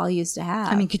that we all used to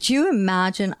have. Could you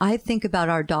imagine? I think about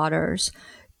our daughters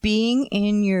being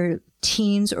in your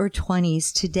teens or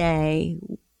 20s today,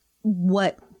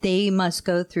 what they must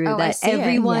go through.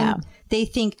 They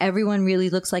think everyone really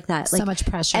looks like that. So much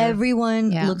pressure. Everyone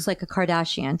looks like a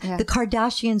Kardashian. Yeah. The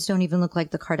Kardashians don't even look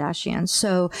like the Kardashians.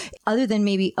 So other than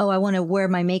maybe, I want to wear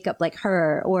my makeup like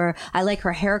her, or I like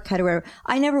her haircut, or whatever,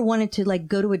 I never wanted to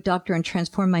go to a doctor and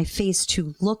transform my face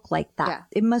to look like that. Yeah.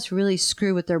 It must really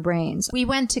screw with their brains. We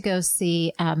went to go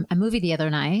see a movie the other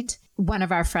night. One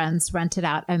of our friends rented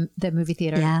out the movie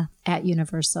theater at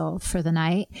Universal for the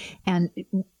night. And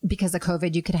because of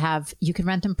COVID, you can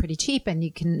rent them pretty cheap, and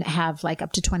you can have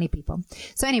up to 20 people.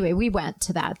 So anyway, we went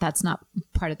to that. That's not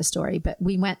part of the story, but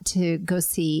we went to go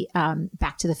see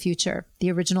Back to the Future,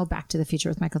 the original Back to the Future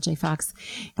with Michael J. Fox.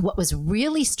 What was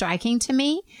really striking to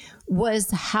me was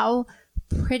how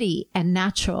pretty and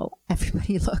natural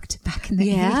everybody looked back in the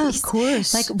 80s. Yeah, of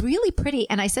course. Really pretty.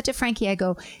 And I said to Frankie, I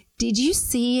go, did you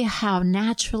see how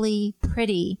naturally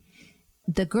pretty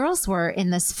the girls were in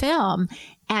this film?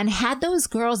 And had those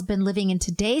girls been living in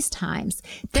today's times,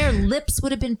 their lips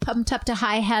would have been pumped up to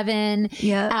high heaven.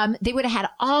 Yeah. They would have had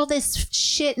all this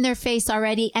shit in their face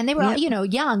already. And they were all,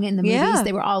 young in the movies. Yeah.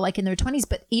 They were all in their 20s.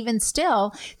 But even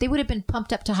still, they would have been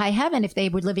pumped up to high heaven if they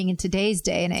were living in today's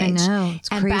day and age. I know. It's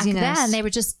craziness. Back then, they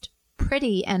were just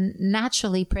pretty and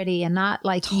naturally pretty, and not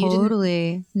you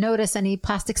didn't notice any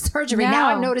plastic surgery. No. Now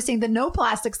I'm noticing the no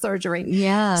plastic surgery.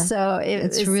 Yeah. So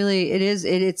it's really,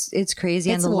 it's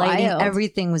crazy. And the lighting,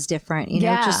 everything was different.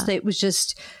 It was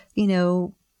just,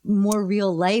 more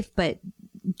real life, but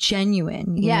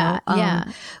genuine. You know?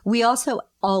 We also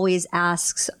always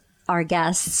ask our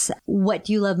guests, what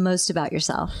do you love most about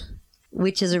yourself?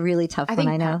 Which is a really tough one,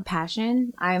 I know.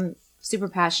 Passion. I'm super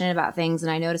passionate about things,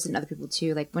 and I notice it in other people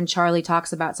too. Like when Charlie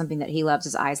talks about something that he loves,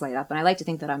 his eyes light up, and I like to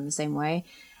think that I'm the same way.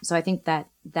 So I think that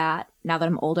now that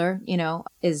I'm older,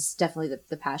 is definitely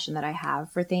the passion that I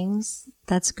have for things.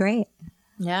 That's great.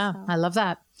 Yeah, I love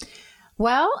that.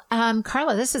 Well,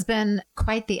 Carla, this has been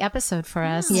quite the episode for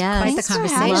us. Yeah, quite the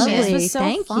conversation. Lovely. It was so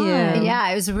Thank fun. you. Yeah,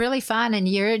 it was really fun, and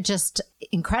you're just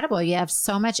incredible. You have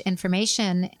so much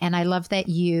information, and I love that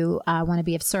you want to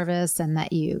be of service and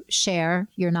that you share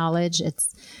your knowledge.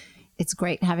 It's it's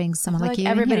great having someone like you.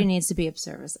 Everybody needs to be of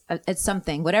service. It's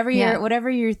something. Whatever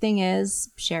your thing is,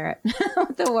 share it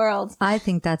with the world. I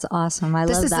think that's awesome. I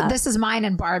love that. This is mine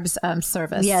and Barb's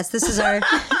service. Yes, this is our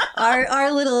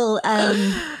little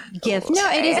gift. No,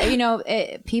 it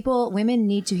is. Women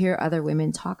need to hear other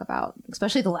women talk about,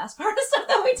 especially the last part of stuff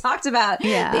that we talked about.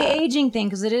 Yeah. The aging thing,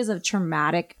 because it is a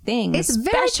traumatic thing. It's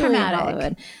very traumatic. In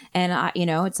Hollywood. And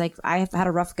it's like I've had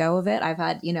a rough go of it. I've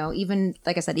had, even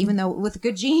like I said, even though with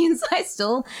good genes, I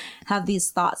still have these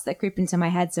thoughts that creep into my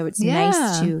head. So it's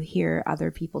nice to hear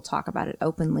other people talk about it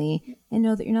openly and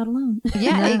know that you're not alone.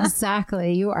 Yeah,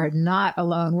 exactly. You are not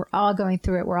alone. We're all going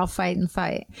through it. We're all fighting.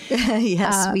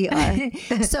 Yes, we are.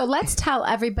 So let's tell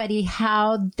everybody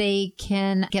how they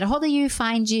can get a hold of you,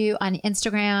 find you on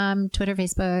Instagram, Twitter,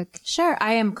 Facebook. Sure.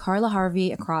 I am Carla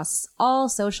Harvey across all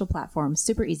social platforms.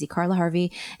 Super easy. Carla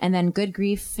Harvey. And then Good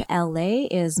Grief LA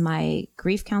is my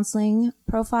grief counseling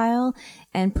profile.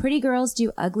 And Pretty Girls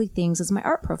Do Ugly Things is my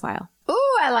art profile.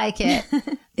 Ooh, I like it.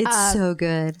 It's so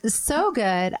good. So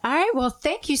good. All right. Well,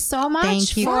 thank you so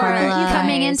much for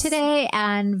coming in today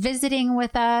and visiting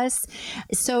with us.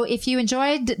 So if you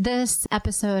enjoyed this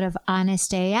episode of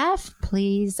Honest AF,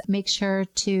 please make sure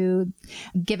to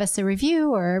give us a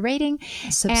review or a rating.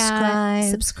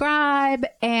 Subscribe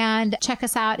and check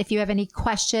us out if you have any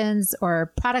questions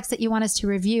or products that you want us to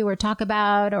review or talk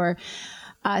about, or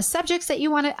subjects that you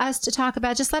want us to talk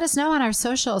about. Just let us know on our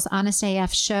socials. Honest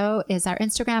AF Show is our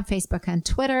Instagram, Facebook, and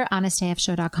Twitter.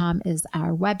 HonestAFShow.com is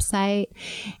our website.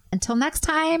 Until next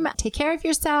time, take care of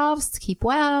yourselves, keep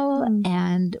well,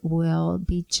 and we'll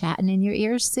be chatting in your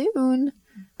ears soon.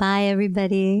 Bye,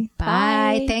 everybody.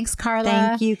 Bye. Thanks, Carla.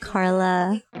 Thank you,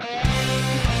 Carla.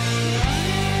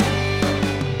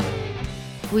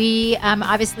 We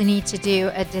obviously need to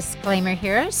do a disclaimer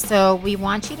here. So we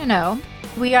want you to know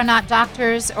we are not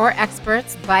doctors or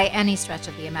experts by any stretch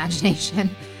of the imagination.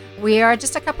 We are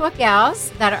just a couple of gals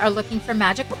that are looking for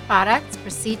magical products,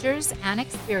 procedures, and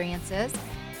experiences.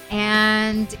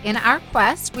 And in our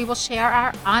quest, we will share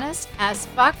our honest as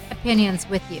fuck opinions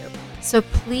with you. So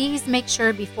please make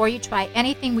sure before you try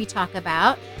anything we talk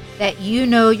about that you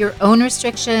know your own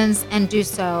restrictions and do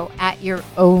so at your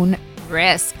own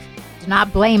risk. Do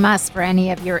not blame us for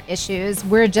any of your issues.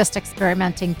 We're just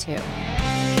experimenting too.